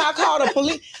first time I called the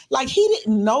police, like he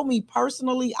didn't know me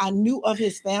personally. I knew of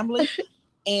his family,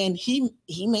 and he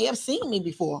may have seen me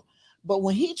before. But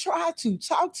when he tried to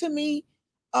talk to me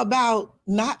about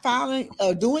not filing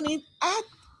or doing it,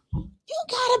 you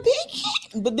gotta be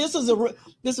kidding. But this was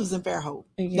in Fairhope.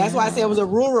 Yeah. That's why I said it was a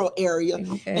rural area.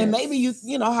 Yes. And maybe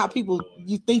you know how people,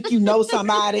 you think you know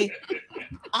somebody.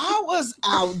 I was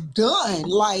outdone.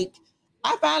 Like,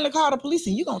 I finally called the police,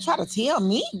 and you gonna try to tell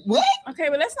me what? Okay,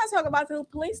 but let's not talk about the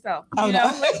police though. Oh, no,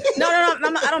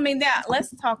 I don't mean that.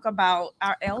 Let's talk about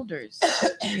our elders.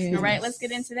 Yes. All right, let's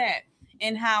get into that.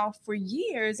 And how for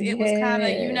years it was kind of,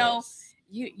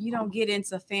 you don't get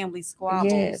into family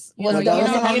squabbles. Yes. You don't get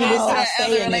into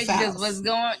other relationships. What's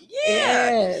going?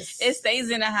 Yes. It stays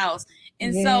in the house.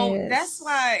 And so that's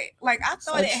why, like, I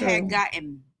thought had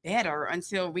gotten better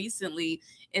until recently,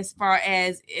 as far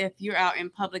as if you're out in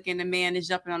public and the man is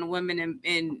jumping on the women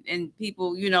and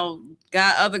people,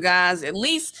 got other guys, at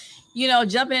least,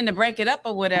 jumping in to break it up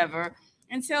or whatever.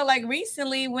 Until like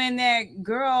recently when that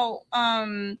girl,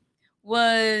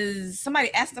 was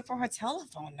somebody asked her for her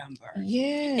telephone number.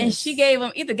 Yeah. And she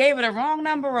either gave her the wrong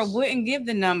number or wouldn't give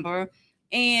the number.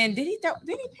 And did he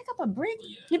pick up a brick?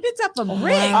 He picked up a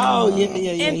brick. Oh,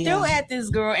 yeah. And threw at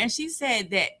this girl. And she said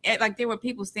that like there were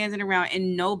people standing around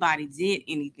and nobody did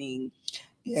anything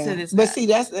to this guy. But see,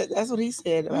 that's what he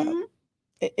said about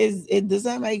it. Does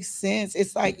that make sense?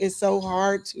 It's like it's so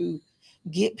hard to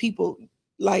get people.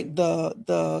 Like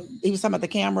he was talking about the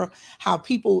camera, how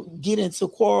people get into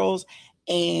quarrels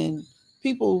and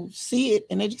people see it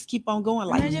and they just keep on going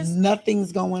like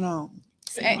nothing's going on.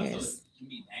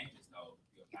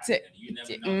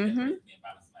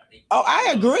 Oh,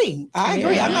 I agree.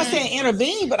 I'm not saying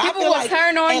intervene, but people I feel like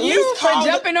turn on you for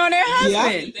jumping on their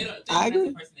husband. Yeah, I agree.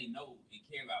 The person they know and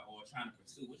care about or trying to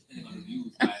pursue, which they're going to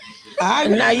use.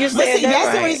 Now you said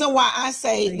that's the reason why I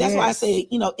say that's why I say,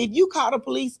 if you call the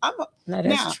police, I'm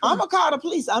gonna call the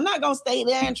police. I'm not gonna stay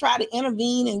there and try to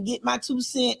intervene and get my 2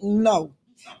 cents. No,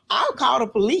 I'll call the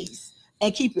police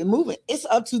and keep it moving. It's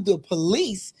up to the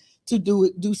police to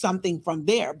do something from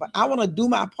there. But I want to do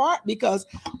my part because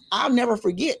I'll never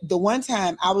forget the one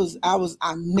time I'll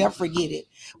never forget it.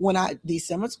 When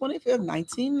December 25th,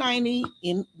 1990,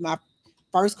 in my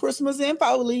first Christmas in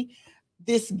Foley,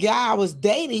 this guy I was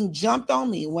dating jumped on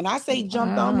me. When I say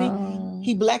jumped on me,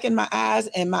 he blackened my eyes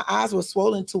and my eyes were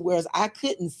swollen to where I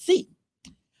couldn't see.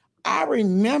 I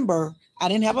remember I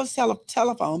didn't have a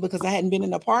telephone because I hadn't been in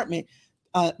an apartment,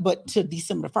 but to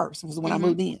December 1st was when I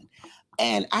moved in.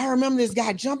 And I remember this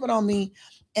guy jumping on me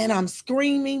and I'm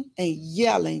screaming and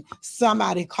yelling,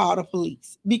 somebody call the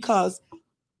police. Because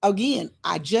again,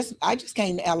 I just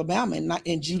came to Alabama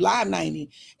in July of 90,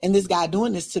 and this guy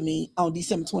doing this to me on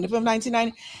December 25th,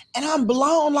 1990, and I'm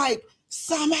blown like,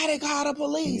 somebody call the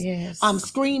police. Yes. I'm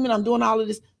screaming, I'm doing all of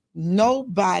this.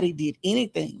 Nobody did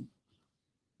anything.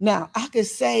 Now, I could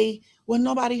say, well,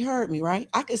 nobody heard me, right?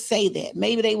 I could say that.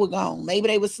 Maybe they were gone. Maybe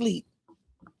they were asleep.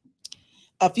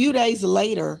 A few days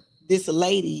later, this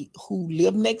lady who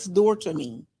lived next door to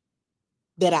me,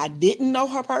 that I didn't know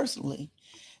her personally,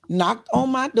 knocked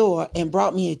on my door and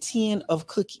brought me a tin of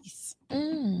cookies.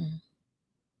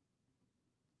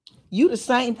 You the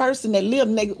same person that lived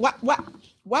next.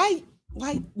 Why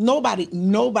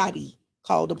nobody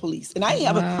called the police? And I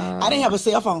didn't have a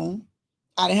cell phone.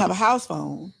 I didn't have a house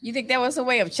phone. You think that was a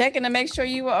way of checking to make sure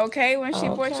you were okay when she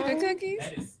brought you the cookies?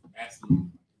 That is absolutely.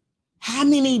 How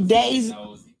many days?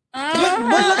 But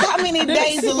look how many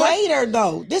days later,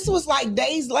 though. This was like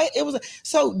days later. It was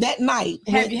so that night.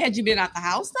 Had you been out the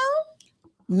house though?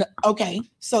 Okay,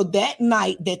 so that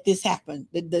night that this happened,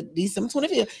 the December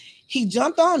 25th, he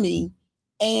jumped on me,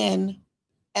 and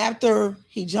after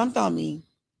he jumped on me,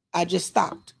 I just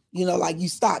stopped. Like you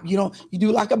stop. You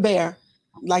do like a bear.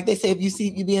 Like they say, if you see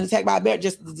you being attacked by a bear,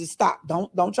 just stop.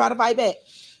 Don't try to fight back.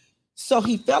 So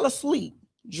he fell asleep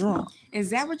drunk.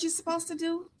 Is that what you're supposed to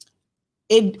do?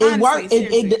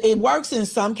 It works in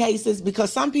some cases,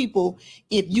 because some people,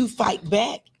 if you fight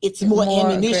back, it's more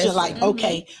ammunition. Aggressive.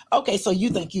 Like, okay, so you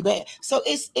think you bad. So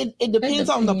it depends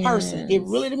on the person. It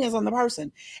really depends on the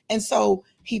person. And so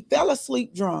he fell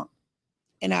asleep drunk,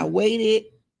 and I waited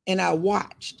and I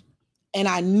watched, and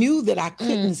I knew that I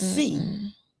couldn't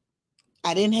see.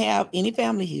 I didn't have any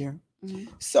family here.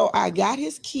 So I got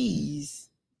his keys.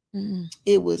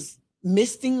 It was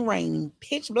misting, raining,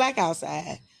 pitch black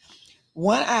outside.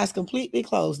 One eye's completely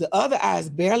closed. The other eye's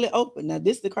barely open. Now,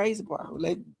 this is the crazy part.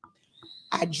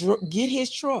 I get his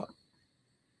truck,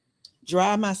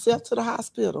 drive myself to the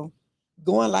hospital,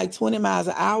 going like 20 miles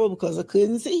an hour because I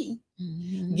couldn't see.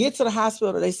 Get to the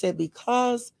hospital. They said,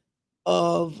 because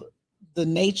of the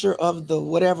nature of the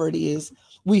whatever it is,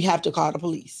 we have to call the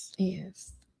police.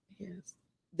 Yes.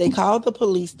 They called the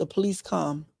police. The police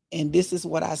come, and this is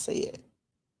what I said.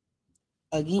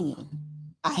 Again,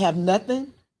 I have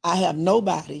nothing. I have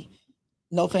nobody,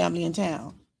 no family in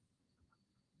town.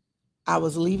 I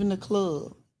was leaving the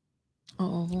club.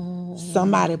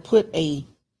 Somebody put a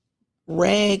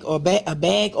rag or a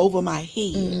bag over my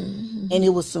head, and it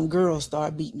was some girls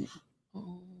started beating me.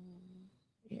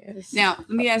 Yes. Now, let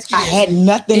me ask you this. I had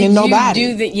nothing and nobody. Did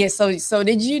you do that? Yes. So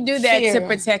did you do that to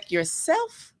protect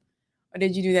yourself, or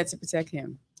did you do that to protect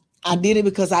him? I did it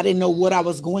because I didn't know what I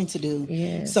was going to do.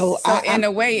 Yes. So in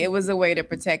a way, it was a way to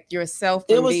protect yourself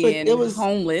from being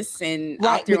homeless and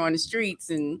out there on the streets.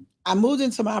 And I moved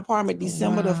into my apartment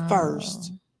December the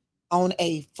 1st on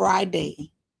a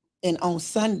Friday, and on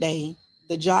Sunday,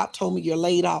 the job told me you're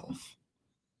laid off.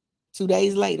 2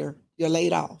 days later, you're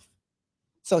laid off.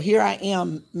 So here I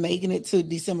am making it to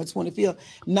December 25th,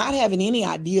 not having any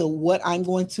idea what I'm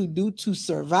going to do to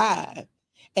survive.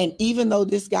 And even though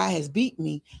this guy has beat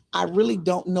me, I really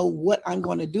don't know what I'm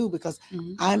going to do, because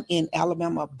I'm in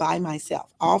Alabama by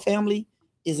myself. All family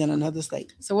is in another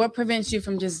state. So what prevents you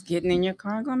from just getting in your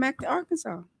car and going back to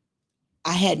Arkansas?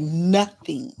 I had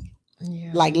nothing.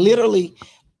 Yeah. Like literally,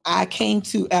 I came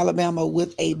to Alabama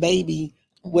with a baby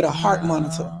with a heart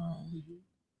monitor.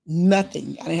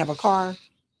 Nothing. I didn't have a car.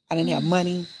 I didn't have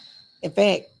money. In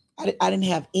fact, I didn't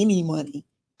have any money.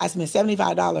 I spent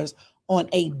 $75 on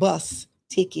a bus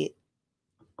ticket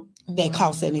that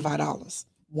cost $75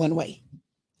 one way.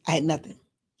 I had nothing.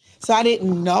 So I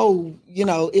didn't know,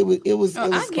 it was I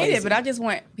get crazy. it, but I just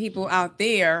want people out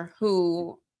there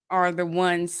who are the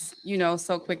ones,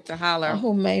 so quick to holler.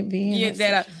 Who may be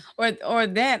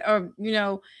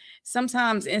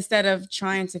sometimes instead of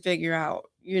trying to figure out,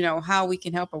 how we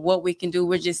can help or what we can do,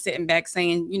 we're just sitting back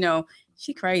saying,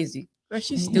 she crazy. Girl,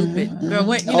 she's stupid. Girl,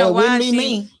 what, why is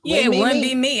she? Yeah, it wouldn't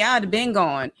be me. I'd have been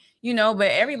gone. But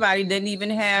everybody didn't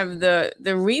even have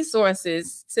the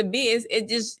resources to be.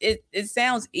 It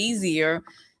sounds easier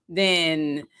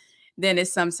than it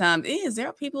sometimes is. There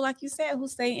are people, like you said, who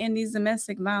stay in these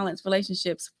domestic violence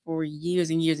relationships for years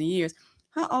and years and years.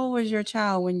 How old was your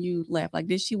child when you left? Like,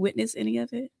 did she witness any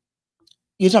of it?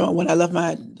 You're talking about when I left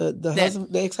the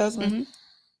husband, the ex-husband? Mm-hmm.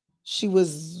 She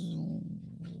was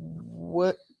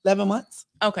 11 months.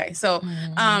 Okay, so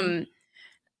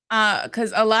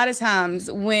because a lot of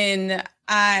times when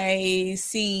I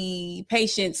see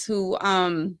patients who,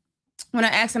 when I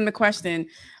ask them the question,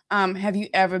 have you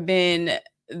ever been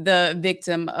the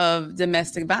victim of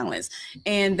domestic violence?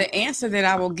 And the answer that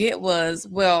I will get was,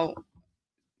 well,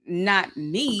 not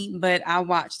me, but I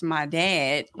watched my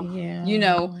dad,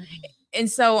 And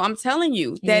so I'm telling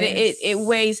you that it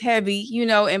weighs heavy,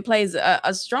 and plays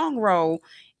a strong role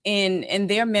in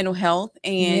their mental health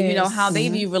and, how they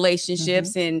view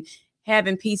relationships and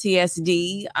having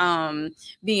PTSD,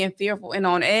 being fearful and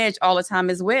on edge all the time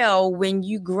as well. When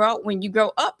you grow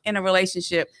up in a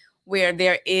relationship where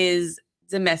there is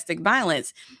domestic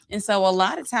violence. And so a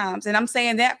lot of times, and I'm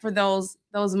saying that for those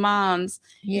moms,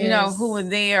 who are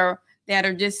there that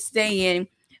are just staying.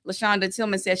 LaShonda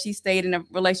Tillman said she stayed in a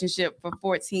relationship for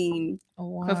 14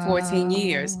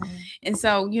 years. And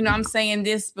so, I'm saying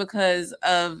this because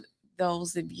of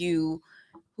those of you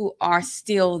who are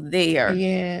still there.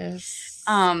 Yes.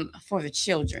 For the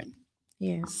children.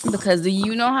 Yes. Because do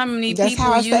you know how many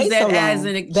people use that as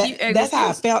an excuse? That's how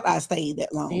I felt I stayed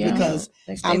that long. Yeah. Because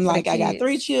I'm like, I got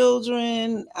 3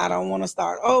 children. I don't want to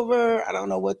start over. I don't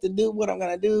know what to do, what I'm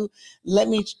going to do. Let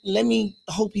me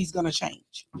hope he's going to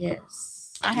change. Yes.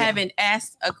 I haven't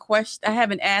asked a question. I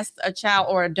haven't asked a child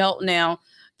or adult now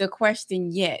the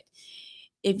question yet.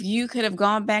 If you could have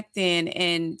gone back then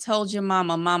and told your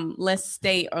mama, Mom, let's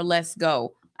stay or let's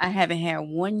go. I haven't had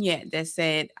one yet that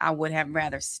said I would have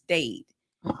rather stayed.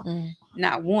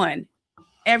 Not one.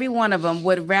 Every one of them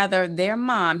would rather their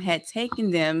mom had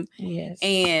taken them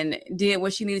and did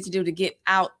what she needed to do to get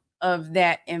out of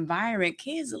that environment.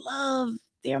 Kids love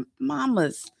their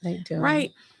mamas. They do.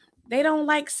 Right? They don't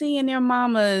like seeing their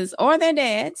mamas or their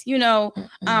dads. Number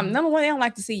one, they don't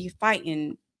like to see you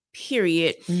fighting,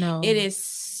 period. No. It is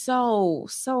so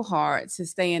hard to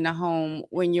stay in the home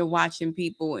when you're watching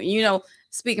people.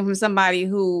 Speaking from somebody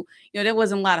who, there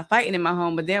wasn't a lot of fighting in my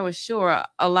home, but there was sure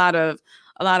a lot of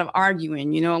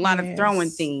arguing, a lot of throwing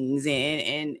things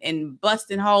and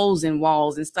busting holes in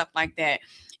walls and stuff like that.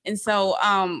 And so,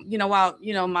 while,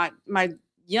 my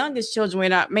youngest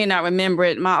children may not remember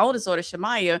it, my oldest daughter,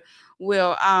 Shamaya,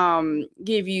 will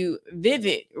give you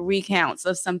vivid recounts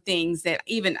of some things that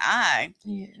even I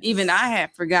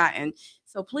have forgotten.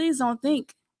 So please don't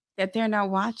think that they're not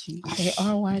watching. They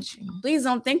are watching. Please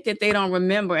don't think that they don't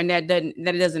remember and that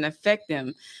it doesn't affect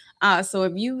them. So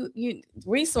if you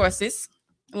resources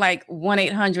like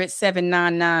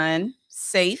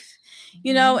 1-800-799-SAFE,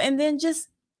 and then just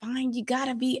find, you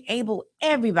gotta be able,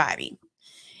 everybody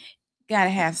gotta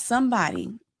have somebody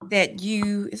that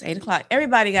it's 8:00.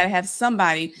 Everybody gotta have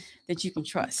somebody that you can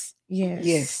trust.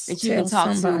 Yes. That you can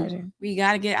talk to. We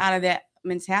gotta get out of that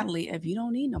mentality of you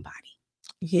don't need nobody.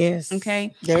 Yes.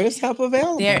 Okay. There is help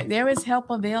available. There is help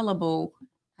available.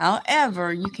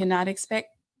 However, you cannot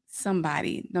expect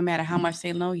somebody, no matter how much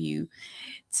they know you,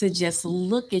 to just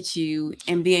look at you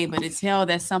and be able to tell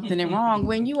that something is wrong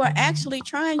when you are actually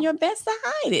trying your best to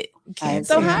hide it.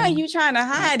 So how are you trying to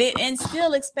hide it and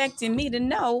still expecting me to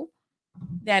know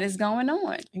that is going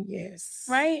on? Yes.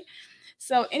 Right?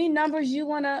 So any numbers you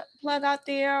want to plug out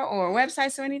there or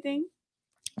websites or anything?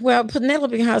 Well,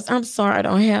 Penelope House, I'm sorry I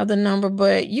don't have the number,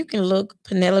 but you can look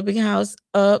Penelope House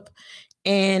up,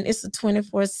 and it's a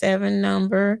 24/7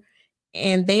 number,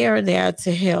 and they are there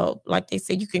to help. Like they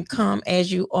said, you can come as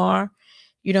you are.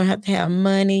 You don't have to have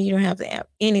money. You don't have to have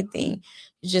anything.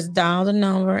 You just dial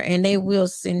Mm-hmm. and they will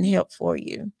send help for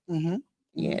you.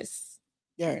 Yes.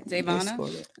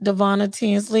 Devonna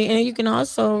Tinsley. And you can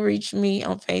also reach me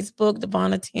on Facebook,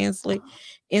 Devonna Tinsley,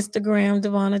 Instagram,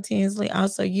 Devonna Tinsley,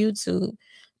 also YouTube,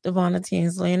 Devonna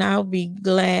Tinsley. And I'll be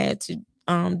glad to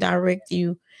direct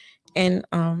you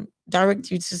to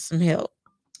some help.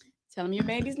 Tell them your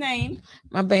baby's name.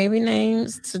 My baby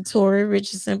name's Tori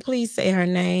Richardson. Please say her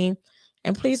name.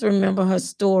 And please remember her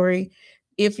story.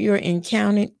 If you're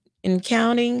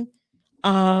encountering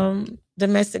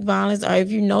domestic violence, or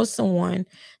if you know someone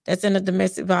that's in a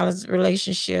domestic violence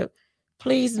relationship,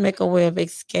 please make a way of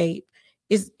escape.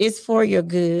 It's for your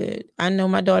good. I know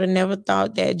my daughter never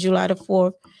thought that July the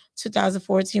 4th,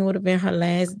 2014 would have been her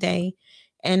last day,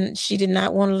 and she did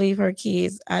not want to leave her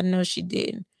kids. I know she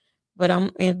didn't, but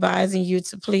I'm advising you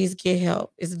to please get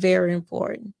help. It's very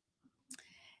important.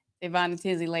 Devonna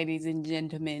Tinsley, ladies and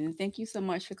gentlemen, thank you so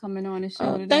much for coming on the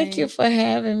show today. Thank you for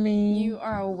having me. You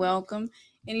are welcome.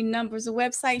 Any numbers or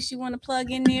websites you want to plug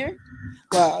in there?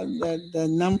 Well, the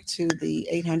number to the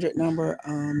 800 number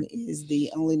is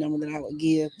the only number that I would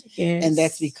give. Yes. And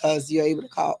that's because you're able to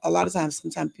call. A lot of times,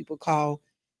 sometimes people call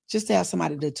just to have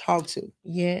somebody to talk to.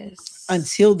 Yes.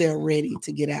 Until they're ready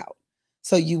to get out.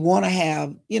 So you want to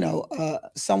have,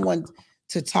 someone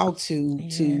to talk to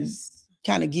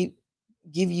kind of give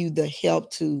you the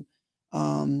help to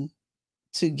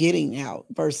getting out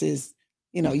versus,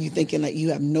 you thinking that you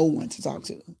have no one to talk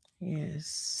to. Yes.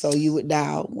 So you would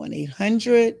dial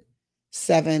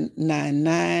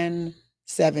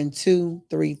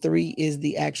 1-800-799-7233 is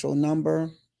the actual number.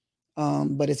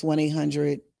 But it's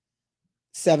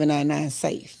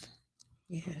 1-800-799-SAFE.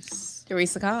 Yes.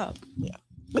 Teresa Cobb. Yeah.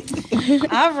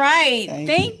 All right.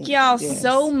 Thank y'all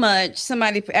so much.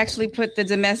 Somebody actually put the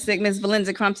domestic, Miss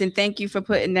Valenza Crumpton, thank you for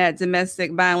putting that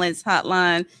domestic violence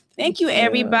hotline. Thank you,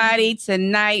 everybody,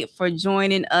 tonight for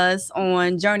joining us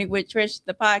on Journey with Trish,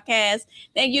 the podcast.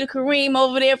 Thank you to Kareem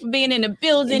over there for being in the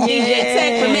building, DJ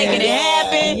Tech for making it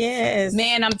happen. Yes.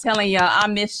 Man, I'm telling y'all, I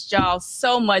missed y'all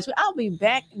so much. I'll be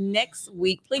back next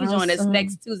week. Please join us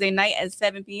next Tuesday night at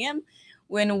 7 p.m.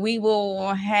 when we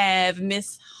will have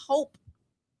Miss Hope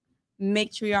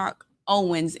Matriarch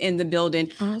Owens in the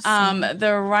building. Awesome.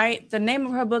 The name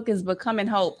of her book is Becoming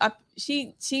Hope.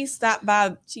 She stopped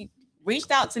by. She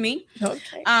reached out to me. Okay.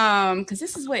 Because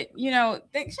this is what, shout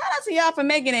out to y'all for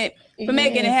making it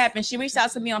happen. She reached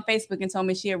out to me on Facebook and told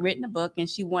me she had written a book and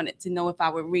she wanted to know if I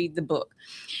would read the book.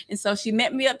 And so she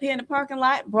met me up here in the parking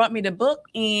lot, brought me the book,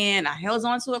 and I held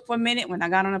on to it for a minute. When I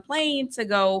got on a plane to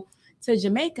go to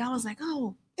Jamaica, I was like,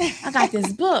 oh, I got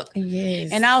this book.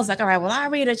 Yes. And I was like, all right, well, I'll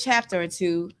read a chapter or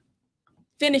two.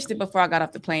 Finished it before I got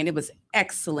off the plane. It was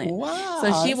excellent. Wow,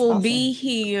 so she will be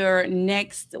here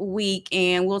next week,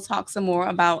 and we'll talk some more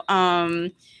about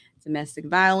domestic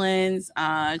violence,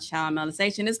 child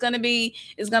molestation. It's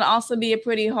gonna also be a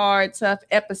pretty hard, tough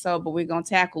episode, but we're gonna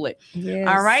tackle it. Yes.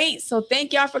 All right. So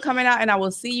thank y'all for coming out, and I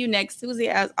will see you next Tuesday.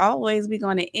 As always, we're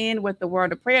gonna end with the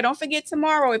word of prayer. Don't forget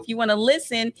tomorrow, if you want to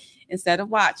listen instead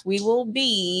of watch, we will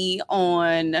be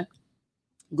on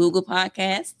Google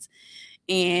Podcasts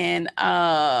and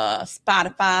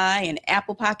Spotify and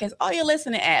Apple Podcasts, all your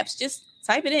listening apps. Just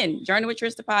type it in, Journey with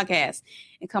Trista Podcast,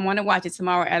 and come on and watch it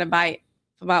tomorrow at about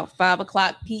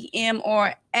 5:00 p.m.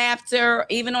 or after,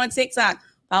 even on TikTok.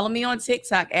 Follow me on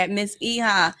TikTok at Miss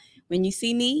Eha. When you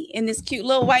see me in this cute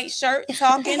little white shirt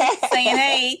talking, saying,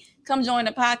 hey, come join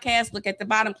the podcast. Look at the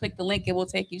bottom, click the link, it will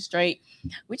take you straight.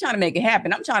 We're trying to make it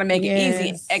happen. I'm trying to make it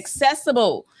easy,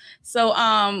 accessible. So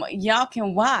y'all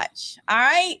can watch. All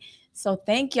right. So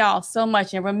thank y'all so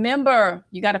much. And remember,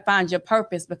 you got to find your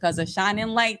purpose, because a shining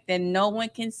light that no one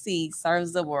can see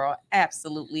serves the world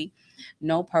absolutely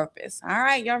no purpose. All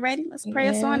right, y'all ready? Let's pray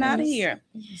us on out of here.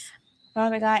 Yes.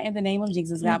 Father God, in the name of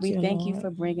Jesus, God, we thank you for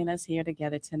bringing us here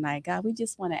together tonight. God, we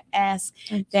just want to ask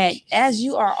that as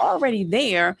you are already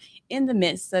there in the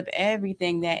midst of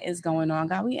everything that is going on,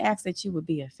 God, we ask that you would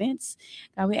be a fence.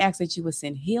 God, we ask that you would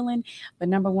send healing. But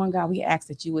number one, God, we ask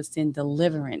that you would send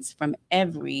deliverance from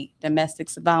every domestic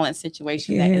violence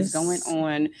situation that is going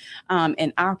on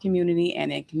in our community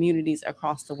and in communities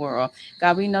across the world.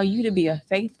 God, we know you to be a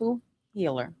faithful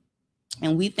healer.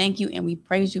 And we thank you and we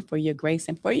praise you for your grace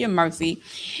and for your mercy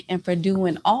and for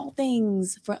doing all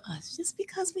things for us just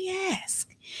because we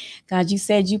ask. God, you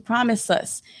said you promised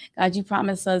us. God, you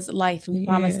promised us life. You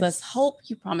promised us hope.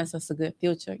 You promised us a good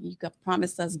future. You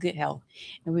promised us good health.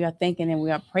 And we are thanking and we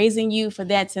are praising you for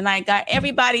that tonight. God,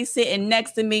 everybody sitting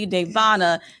next to me,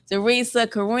 Devonna, Teresa,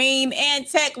 Kareem, and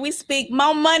Tech, we speak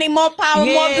more money, more power,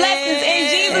 more blessings in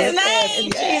Jesus'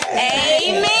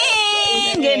 name.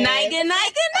 Amen. Good night, good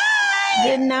night, good night.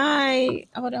 Good night.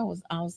 Oh, that was awesome.